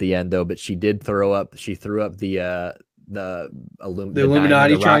Rihanna at the end though, but she did throw up. She threw up the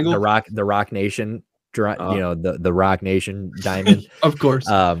Illuminati triangle, the Rock Nation, you know, the Rock Nation diamond. Of course.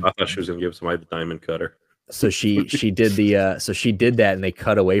 I thought she was gonna give somebody the diamond cutter. So she did that and they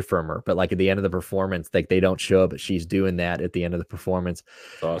cut away from her, but like at the end of the performance, like they don't show up, but she's doing that at the end of the performance.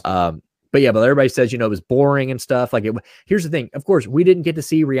 That's awesome. But yeah, but everybody says, you know, it was boring and stuff. Like, here's the thing. Of course, we didn't get to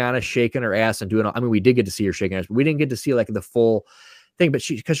see Rihanna shaking her ass and doing. I mean, we did get to see her shaking her ass, but we didn't get to see like the full thing. But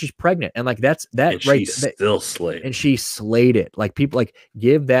because she's pregnant, and like that and right, still slayed, and she slayed it. Like people like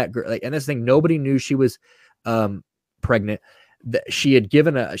give that girl. Like, and this thing, nobody knew she was pregnant. She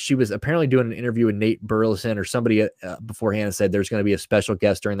was apparently doing an interview with Nate Burleson or somebody beforehand and said there's going to be a special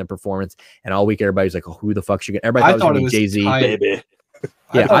guest during the performance. And all week, everybody's like, oh, who the fuck she get? Everybody thought it was Jay-Z, baby.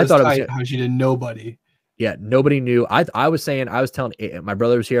 Yeah, I thought it was how she did nobody. Yeah, nobody knew. I was telling my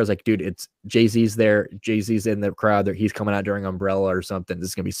brother was here. I was like, dude, it's Jay-Z's there. Jay-Z's in the crowd. He's coming out during Umbrella or something. This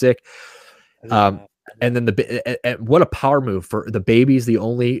is gonna be sick. And then what a power move for the Baby's the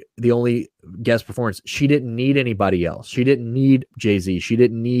only guest performance. She didn't need anybody else. She didn't need Jay-Z. She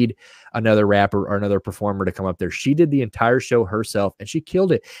didn't need another rapper or another performer to come up there. She did the entire show herself and she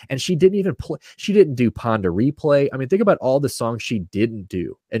killed it. And she didn't even play. She didn't do Ponda Replay. I mean, think about all the songs she didn't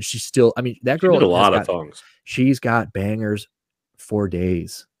do. And she still, I mean, that girl did a lot of songs. She's got bangers for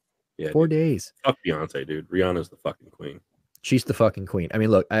days. Yeah, 4 days. Fuck Beyonce, dude. Rihanna's the fucking queen. She's the fucking queen. I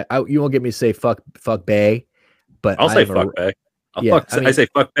mean, look, you won't get me to say fuck Bay, but I'll say fuck Bay. I say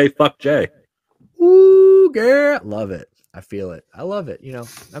fuck Bay, fuck Jay. Ooh, girl, love it. I feel it. I love it. You know,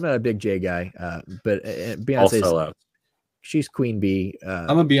 I'm not a big Jay guy, but Beyonce, she's Queen Bee.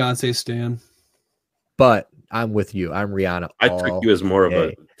 I'm a Beyonce stan. But I'm with you. I'm Rihanna. I took you as more of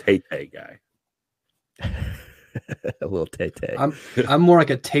a Tay-Tay guy. A little Tay-Tay. I'm more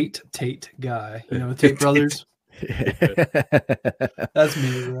like a Tate guy. You know, Tate brothers. That's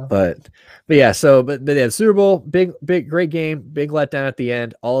me, bro. But yeah, but yeah, Super Bowl, big, great game, big letdown at the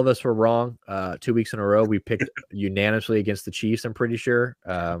end. All of us were wrong. 2 weeks in a row, we picked unanimously against the Chiefs. I'm pretty sure.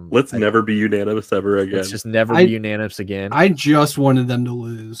 Let's never be unanimous ever again. Let's just never be unanimous again. I just wanted them to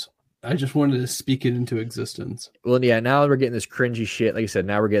lose. I just wanted to speak it into existence. Well, yeah, now we're getting this cringy shit. Like I said,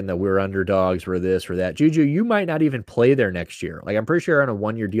 now we're getting we're underdogs, we're this, we're that. Juju, you might not even play there next year. Like, I'm pretty sure you're on a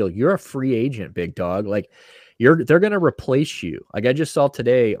 1-year deal. You're a free agent, big dog. Like, they're going to replace you. Like, I just saw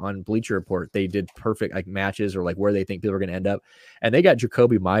today on Bleacher Report, they did perfect like matches or like where they think people are going to end up. And they got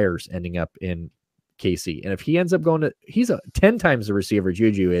Jacoby Myers ending up in KC. And if he ends up he's 10 times the receiver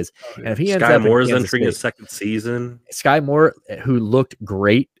Juju is. And if he ends Sky up Moore is entering his second season. Sky Moore, who looked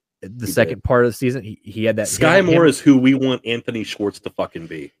great second part of the season, he had that. Sky Moore is who we want Anthony Schwartz to fucking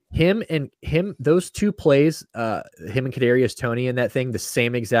be. Him, those two plays, him and Kadarius Toney in that thing, the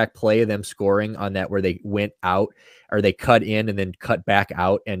same exact play of them scoring on that where they went out or they cut in and then cut back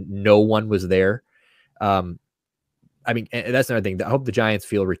out and no one was there. I mean, and that's another thing. I hope the Giants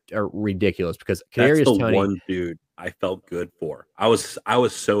feel ridiculous because Kadarius Toney, one dude I felt good for. I was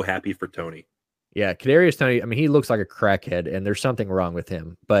so happy for Toney. Yeah, Kadarius Toney, I mean, he looks like a crackhead, and there's something wrong with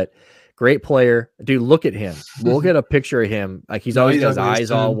him. But great player. Dude, look at him. We'll get a picture of him. Like, he's always got his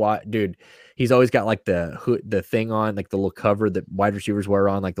eyes all wide. Dude, he's always got, like, the hood, the thing on, like, the little cover that wide receivers wear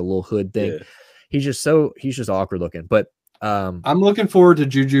on, like, the little hood thing. Yeah. He's just awkward looking. But I'm looking forward to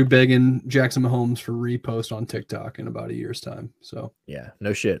Juju begging Jackson Mahomes for repost on TikTok in about a year's time. So yeah,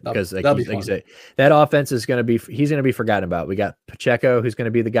 no shit, because like you say, that offense is going to he's going to be forgotten about. We got Pacheco, who's going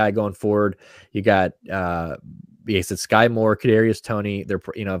to be the guy going forward. You got said Sky Moore, Kadarius Toney. They're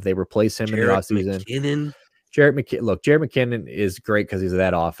if they replace him in the offseason. Jarrett McKinnon is great because he's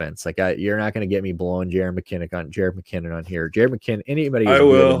that offense. Like, you're not going to get me blowing Jarrett McKinnon on here. Jarrett McKinnon, anybody who's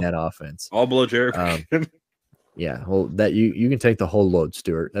good in that offense, I'll blow Jarrett McKinnon. Yeah, well, that you can take the whole load,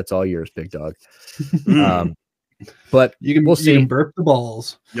 Stuart. That's all yours, big dog. But we'll see. You can burp the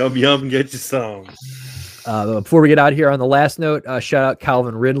balls. Yum, get you some. Before we get out here, on the last note, shout out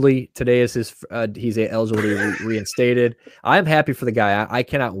Calvin Ridley. Today is he's eligible to be reinstated. I'm happy for the guy. I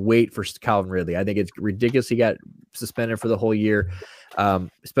cannot wait for Calvin Ridley. I think it's ridiculous he got suspended for the whole year.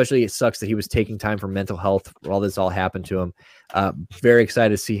 Especially it sucks that he was taking time for mental health while this all happened to him. Very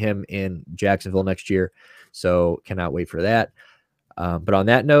excited to see him in Jacksonville next year. So cannot wait for that. But on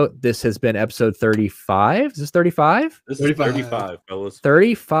that note, this has been episode 35. Is this 35? This is 35, fellas.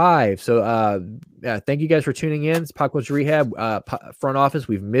 35. So thank you guys for tuning in. It's Apocalypse Rehab front office.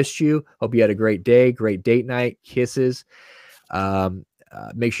 We've missed you. Hope you had a great day, great date night, kisses.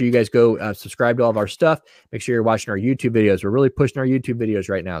 Make sure you guys go subscribe to all of our stuff. Make sure you're watching our YouTube videos. We're really pushing our YouTube videos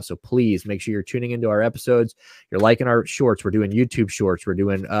right now. So please make sure you're tuning into our episodes. You're liking our shorts. We're doing YouTube shorts. We're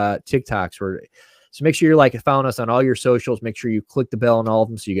doing TikToks. So make sure you're following us on all your socials. Make sure you click the bell on all of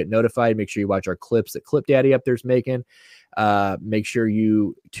them so you get notified. Make sure you watch our clips that Clip Daddy up there's making. Make sure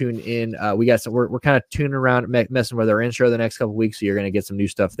you tune in. We're kind of tuning around, messing with our intro the next couple of weeks. So you're going to get some new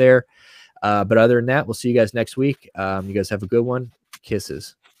stuff there. But other than that, we'll see you guys next week. You guys have a good one.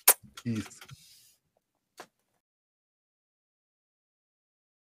 Kisses. Peace.